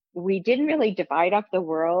we didn't really divide up the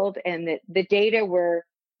world, and that the data were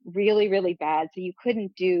really, really bad. So you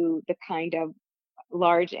couldn't do the kind of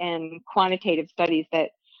large and quantitative studies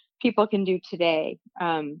that people can do today.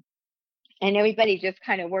 And everybody just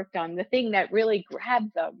kind of worked on the thing that really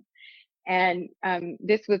grabbed them. And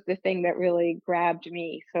this was the thing that really grabbed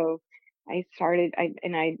me. So I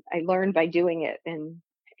learned by doing it. And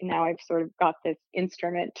now I've sort of got this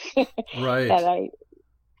instrument Right. that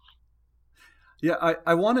Yeah,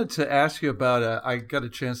 I wanted to ask you about, I got a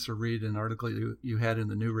chance to read an article you had in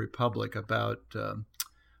the New Republic about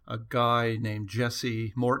a guy named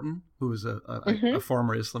Jesse Morton, who was a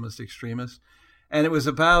former Islamist extremist. And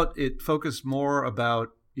it focused more about,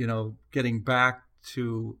 getting back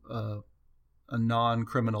to a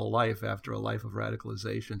non-criminal life after a life of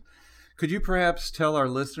radicalization. Could you perhaps tell our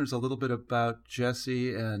listeners a little bit about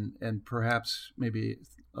Jesse, and perhaps maybe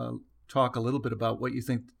talk a little bit about what you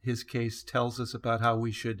think his case tells us about how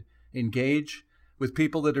we should engage with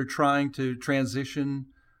people that are trying to transition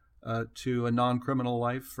to a non-criminal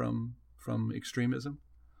life from extremism?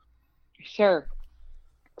 Sure.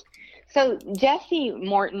 So Jesse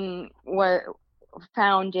Morton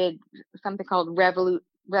founded something called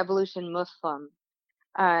Revolution Muslim,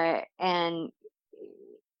 and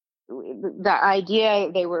the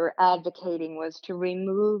idea they were advocating was to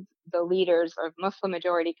remove the leaders of Muslim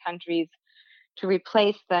majority countries, to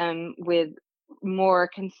replace them with more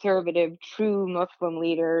conservative, true Muslim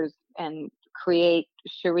leaders, and create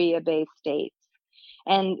Sharia-based states.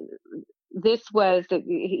 And this was,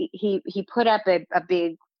 he put up a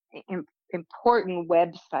big important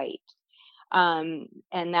website, and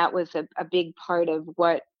that was a big part of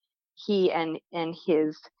what he and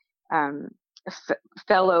his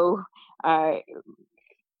fellow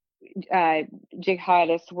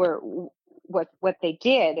jihadists were, what they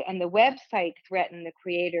did. And the website threatened the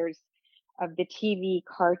creators of the TV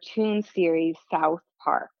cartoon series South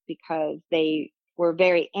Park, because they were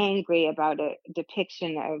very angry about a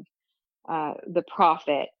depiction of the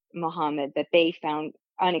Prophet Muhammad that they found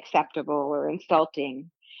unacceptable or insulting.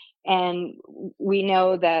 And we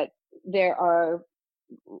know that there are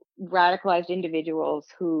radicalized individuals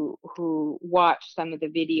who watch some of the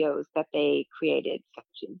videos that they created,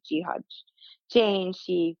 such as Jihad Jane.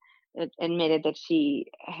 She admitted that she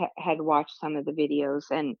had watched some of the videos,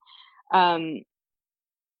 and um,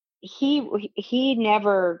 he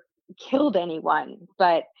never killed anyone,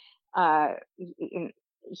 but uh,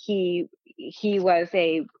 he was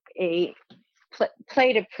a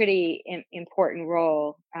played a pretty important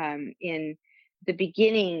role in the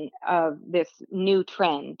beginning of this new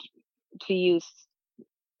trend to use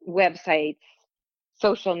websites,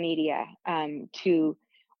 social media, to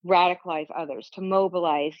radicalize others, to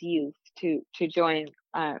mobilize youth to join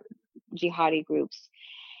jihadi groups.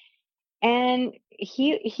 And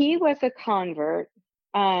he was a convert.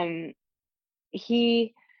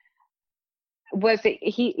 He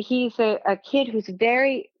he's a kid who's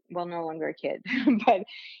very well, no longer a kid, but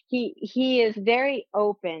he is very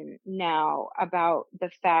open now about the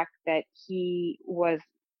fact that he was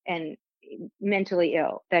and mentally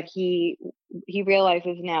ill, that he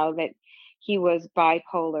realizes now that he was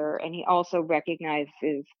bipolar, and he also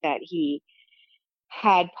recognizes that he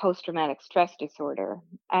had post-traumatic stress disorder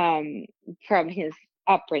from his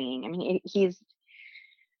upbringing. I mean,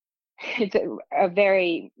 it's a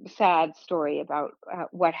very sad story about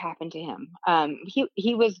what happened to him.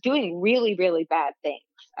 He was doing really, really bad things,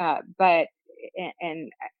 but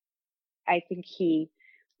and I think he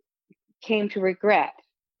came to regret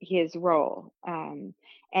his role. And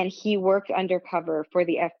he worked undercover for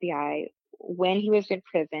the FBI when he was in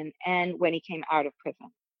prison and when he came out of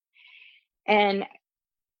prison. And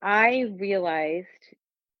I realized,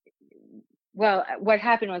 well, what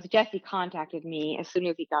happened was Jesse contacted me as soon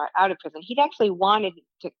as he got out of prison. He'd actually wanted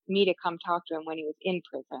me to come talk to him when he was in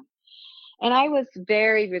prison. And I was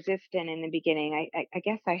very resistant in the beginning. I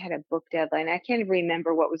guess I had a book deadline. I can't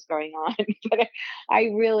remember what was going on, but I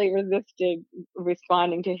really resisted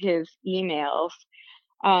responding to his emails.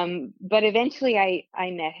 But eventually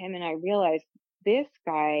I met him, and I realized this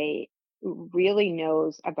guy really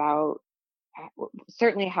knows about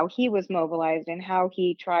certainly how he was mobilized and how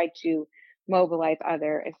he tried to mobilize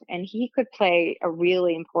others, and he could play a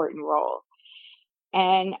really important role.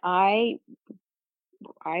 And I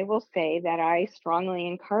will say that I strongly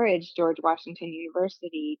encouraged George Washington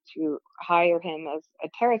University to hire him as a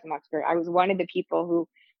terrorism expert. I was one of the people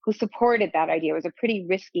who supported that idea. It was a pretty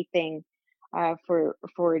risky thing for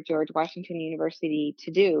George Washington University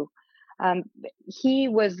to do. He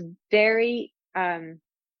was very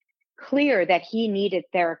clear that he needed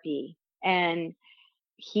therapy, and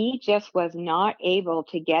he just was not able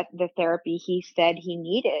to get the therapy he said he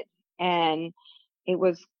needed. And it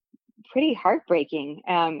was pretty heartbreaking.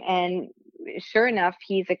 And sure enough,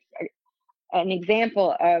 he's an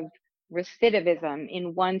example of recidivism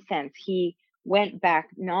in one sense. He went back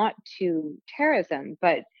not to terrorism,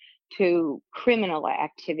 but to criminal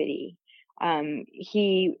activity.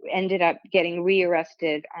 He ended up getting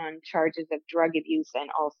rearrested on charges of drug abuse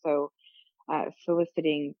and also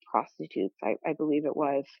soliciting prostitutes, I believe it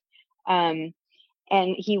was. And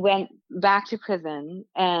he went back to prison,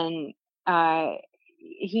 and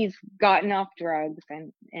he's gotten off drugs,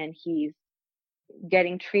 and he's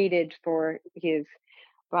getting treated for his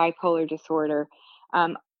bipolar disorder.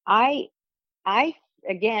 I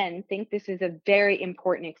again think this is a very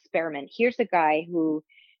important experiment. Here's a guy who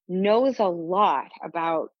knows a lot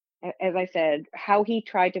about, as I said, how he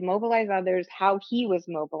tried to mobilize others, how he was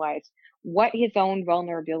mobilized, what his own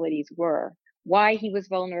vulnerabilities were, why he was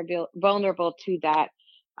vulnerable to that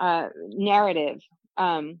narrative.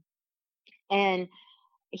 And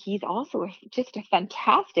he's also just a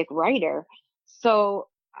fantastic writer. So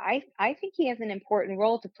I think he has an important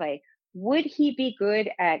role to play. Would he be good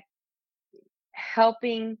at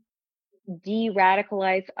helping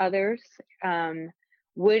de-radicalize others?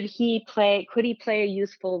 Could he play a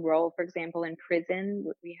useful role, for example, in prison?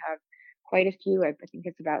 We have quite a few, I think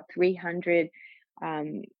it's about 300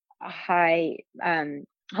 high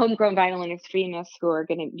homegrown violent extremists who are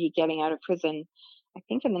going to be getting out of prison, I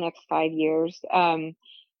think, in the next 5 years.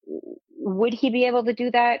 Would he be able to do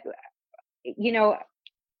that? You know,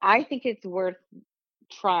 I think it's worth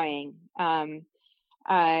trying.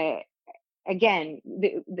 Again,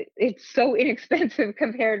 it's so inexpensive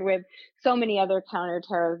compared with so many other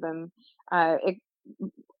counterterrorism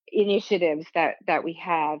initiatives that we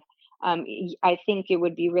have. I think it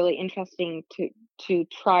would be really interesting to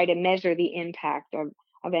try to measure the impact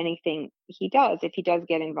of anything he does, if he does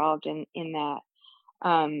get involved in that,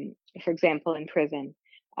 for example, in prison.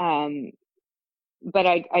 But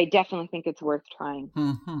I definitely think it's worth trying.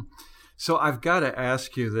 Mm-hmm. So I've got to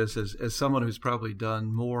ask you this as someone who's probably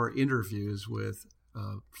done more interviews with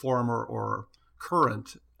former or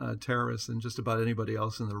current terrorists than just about anybody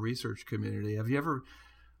else in the research community. Have you ever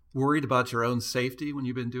worried about your own safety when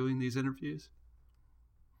you've been doing these interviews?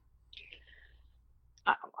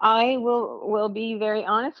 I will be very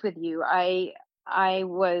honest with you. I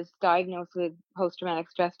was diagnosed with post traumatic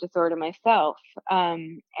stress disorder myself,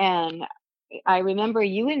 and I remember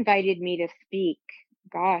you invited me to speak.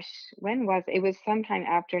 Gosh, when was it? It was sometime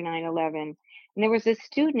after 9/11, and there was a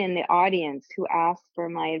student in the audience who asked for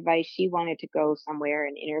my advice. She wanted to go somewhere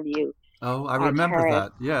and interview Oh, I remember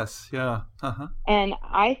terrorists, that. Yes, yeah. Uh-huh. and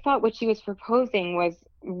I thought what she was proposing was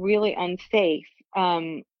really unsafe.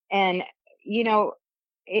 And you know,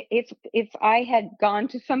 if I had gone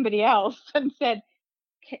to somebody else and said,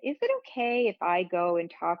 Is it okay if I go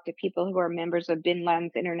and talk to people who are members of Bin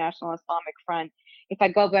Laden's International Islamic Front? If I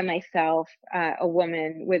go by myself, a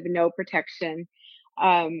woman with no protection,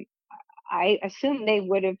 um, I assume they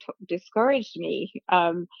would have discouraged me.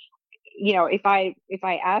 If I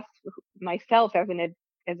asked myself as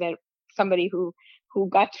a somebody who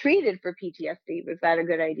got treated for PTSD, was that a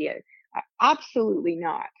good idea? Absolutely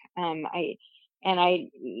not. I and I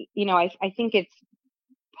think it's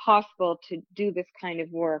possible to do this kind of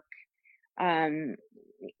work um,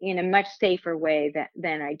 in a much safer way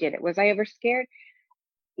than I did it. Was I ever scared?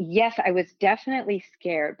 Yes, I was definitely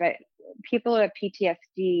scared, but people with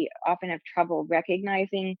PTSD often have trouble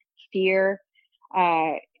recognizing fear.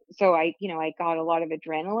 Uh, so I got a lot of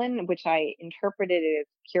adrenaline, which I interpreted as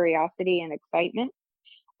curiosity and excitement.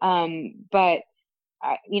 But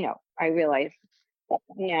I realize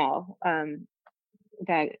now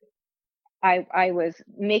that I was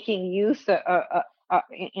making use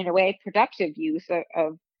in a way, productive use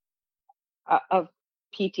of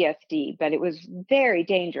PTSD, but it was very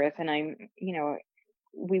dangerous. And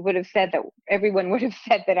we would have said that everyone would have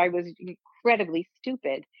said that I was incredibly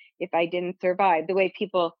stupid if I didn't survive. The way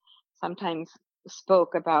people sometimes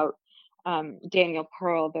spoke about Daniel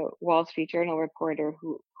Pearl, the Wall Street Journal reporter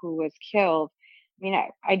who was killed. I mean,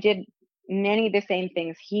 I did many of the same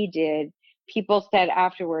things he did. People said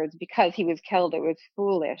afterwards, because he was killed, it was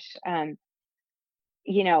foolish.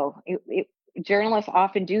 You know, journalists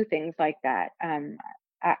often do things like that.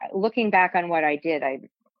 Looking back on what I did, I,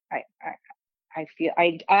 I, I feel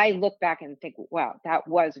I look back and think, wow, that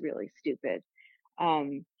was really stupid.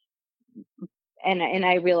 Um, and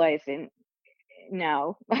I realize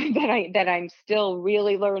now that I'm still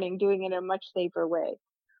really learning, doing it in a much safer way.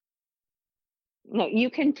 No, you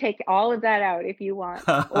can take all of that out if you want,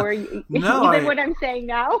 or No, even what I'm saying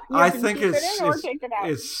now, you I can think keep it in or take it out.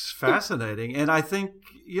 it's fascinating, and I think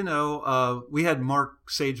we had Mark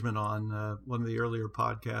Sageman on one of the earlier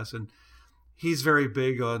podcasts, and he's very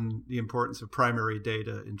big on the importance of primary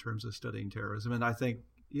data in terms of studying terrorism. And I think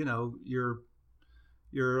your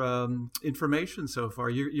information so far,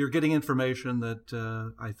 you're getting information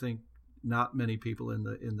that I think not many people in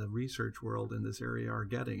the research world in this area are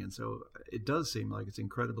getting, and so it does seem like it's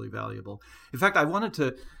incredibly valuable. In fact, I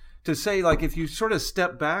wanted to say, like, if you sort of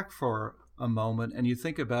step back for a moment and you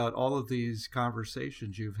think about all of these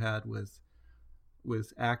conversations you've had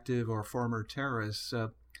with active or former terrorists,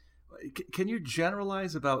 can you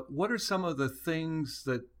generalize about what are some of the things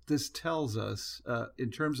that this tells us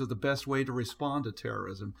in terms of the best way to respond to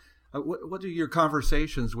terrorism? What do your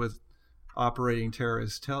conversations with operating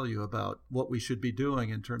terrorists tell you about what we should be doing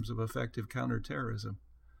in terms of effective counterterrorism?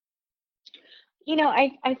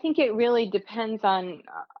 I think it really depends on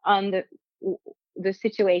the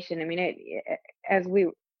situation. I mean, as we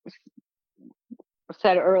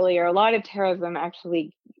said earlier, a lot of terrorism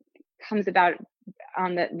actually comes about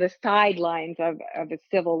on the sidelines of a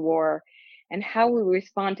civil war. And how we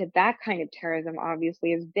respond to that kind of terrorism,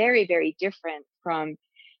 obviously, is very, very different from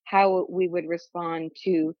how we would respond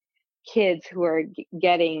to kids who are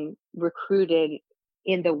getting recruited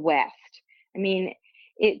in the West. I mean,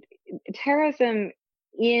 it terrorism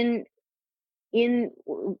in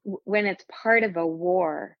when it's part of a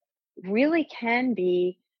war really can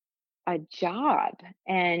be a job,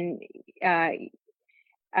 and uh,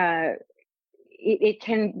 uh, it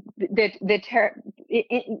can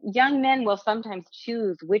young men will sometimes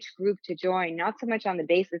choose which group to join, not so much on the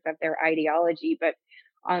basis of their ideology, but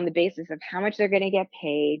on the basis of how much they're going to get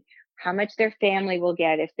paid, how much their family will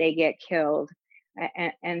get if they get killed,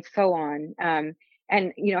 and so on.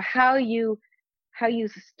 And how you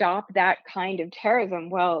stop that kind of terrorism?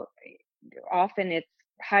 Well, often it's,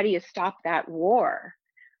 how do you stop that war?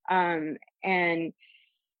 And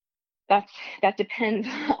that depends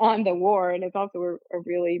on the war, and it's also a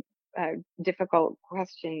really difficult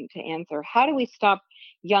question to answer. How do we stop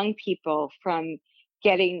young people from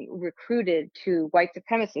getting recruited to white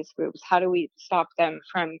supremacist groups? How do we stop them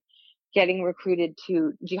from getting recruited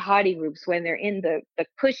to jihadi groups when they're in the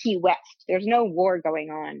cushy West? There's no war going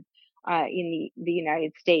on in the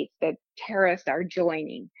United States that terrorists are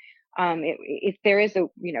joining. If there is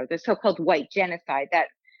the so-called white genocide,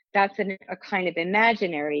 that's a kind of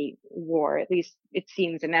imaginary war. At least it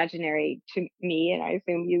seems imaginary to me, and I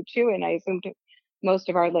assume you too, and I assume to most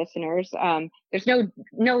of our listeners. There's no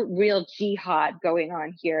real jihad going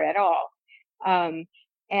on here at all.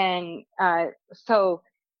 So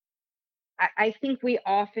I think we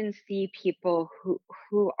often see people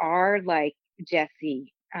who are like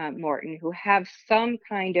Jesse Morton, who have some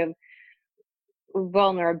kind of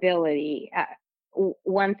vulnerability.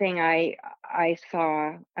 One thing I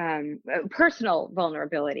saw, personal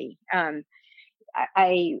vulnerability.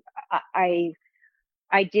 I I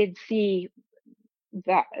I did see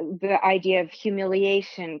the idea of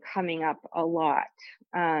humiliation coming up a lot,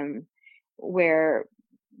 where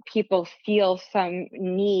people feel some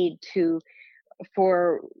need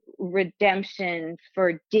for redemption,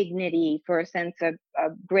 for dignity, for a sense of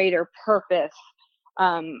greater purpose,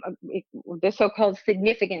 the so-called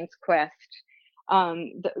significance quest.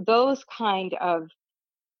 Those kind of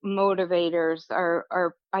motivators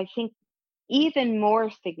are, I think, even more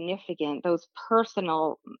significant. Those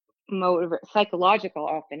personal psychological,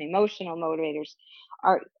 often emotional motivators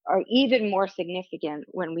are even more significant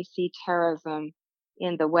when we see terrorism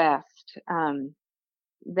in the West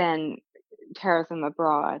than terrorism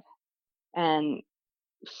abroad. And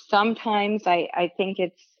sometimes I think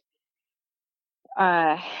it's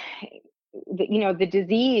the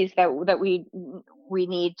disease that we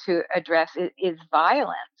need to address is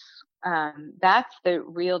violence. That's the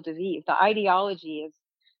real disease. The ideology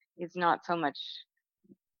is not so much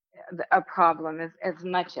a problem as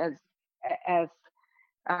much as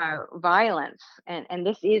violence, and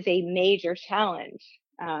this is a major challenge.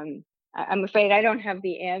 I'm afraid I don't have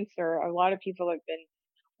the answer. A lot of people have been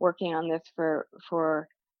working on this for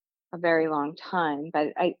a very long time,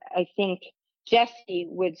 but I think Jesse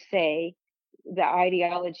would say the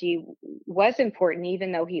ideology was important,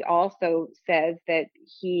 even though he also says that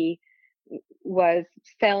he was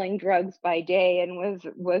selling drugs by day and was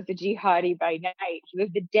a jihadi by night. He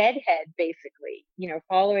was the deadhead, basically,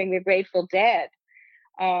 following the Grateful Dead.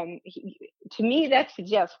 To me, that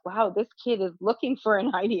suggests, wow, this kid is looking for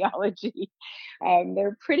an ideology.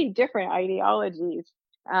 They're pretty different ideologies,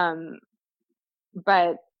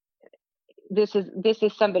 but this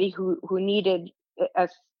is somebody who needed a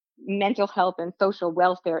mental health and social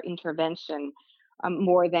welfare intervention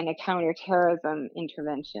more than a counterterrorism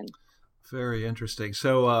intervention. Very interesting.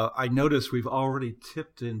 So I notice we've already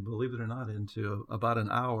tipped in, believe it or not, into about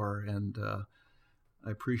an hour, and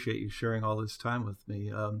I appreciate you sharing all this time with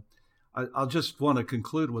me. I'll just want to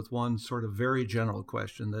conclude with one sort of very general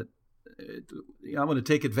question that I'm going to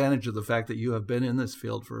take advantage of the fact that you have been in this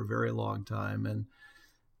field for a very long time,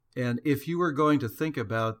 and if you were going to think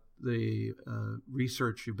about the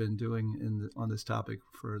research you've been doing on this topic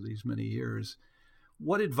for these many years,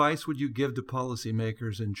 what advice would you give to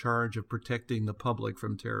policymakers in charge of protecting the public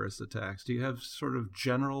from terrorist attacks? Do you have sort of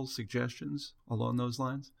general suggestions along those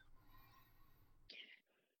lines?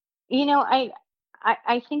 I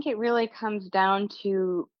think it really comes down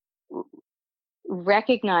to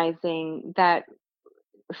recognizing that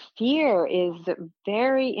fear is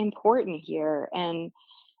very important here. And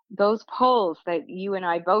those polls that you and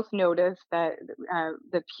I both noticed, that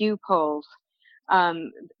the Pew polls,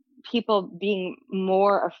 people being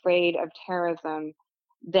more afraid of terrorism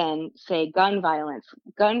than, say, gun violence.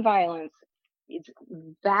 Gun violence is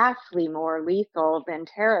vastly more lethal than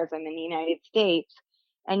terrorism in the United States,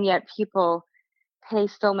 and yet people pay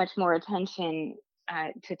so much more attention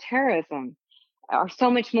to terrorism, are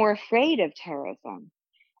so much more afraid of terrorism.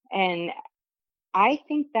 And I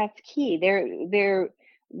think that's key.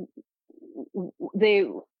 They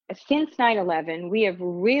since 9/11, we have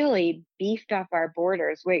really beefed up our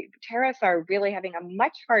borders. Terrorists are really having a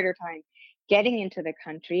much harder time getting into the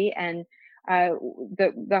country, and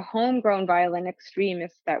the homegrown violent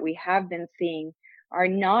extremists that we have been seeing are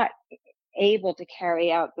not able to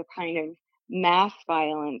carry out the kind of mass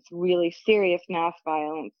violence, really serious mass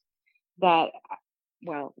violence that,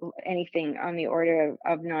 well, anything on the order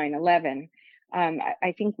of 9/11.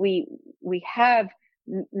 I think we have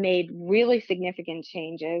made really significant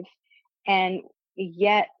changes, and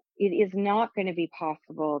yet it is not going to be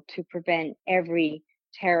possible to prevent every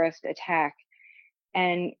terrorist attack.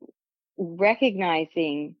 And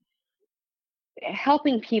recognizing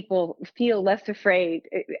helping people feel less afraid,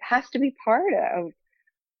 it has to be part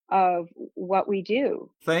of what we do.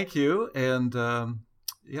 Thank you. And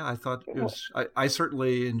yeah, I thought it was, I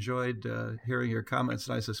certainly enjoyed hearing your comments,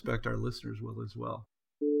 and I suspect our listeners will as well.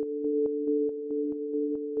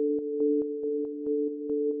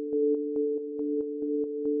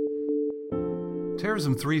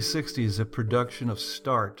 Terrorism 360 is a production of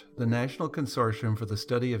START, the National Consortium for the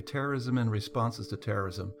Study of Terrorism and Responses to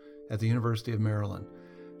Terrorism at the University of Maryland.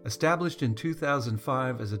 Established in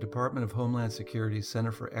 2005 as a Department of Homeland Security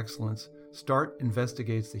Center for Excellence, START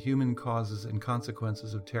investigates the human causes and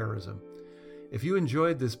consequences of terrorism. If you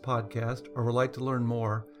enjoyed this podcast or would like to learn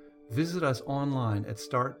more, visit us online at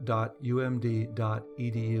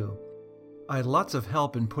start.umd.edu. I had lots of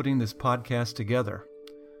help in putting this podcast together.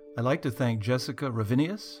 I'd like to thank Jessica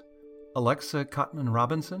Ravinius, Alexa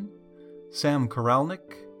Kotman-Robinson, Sam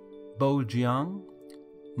Koralnik, Bo Jiang,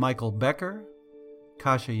 Michael Becker,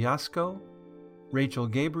 Kasia Yasko, Rachel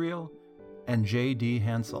Gabriel, and J.D.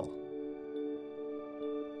 Hansel.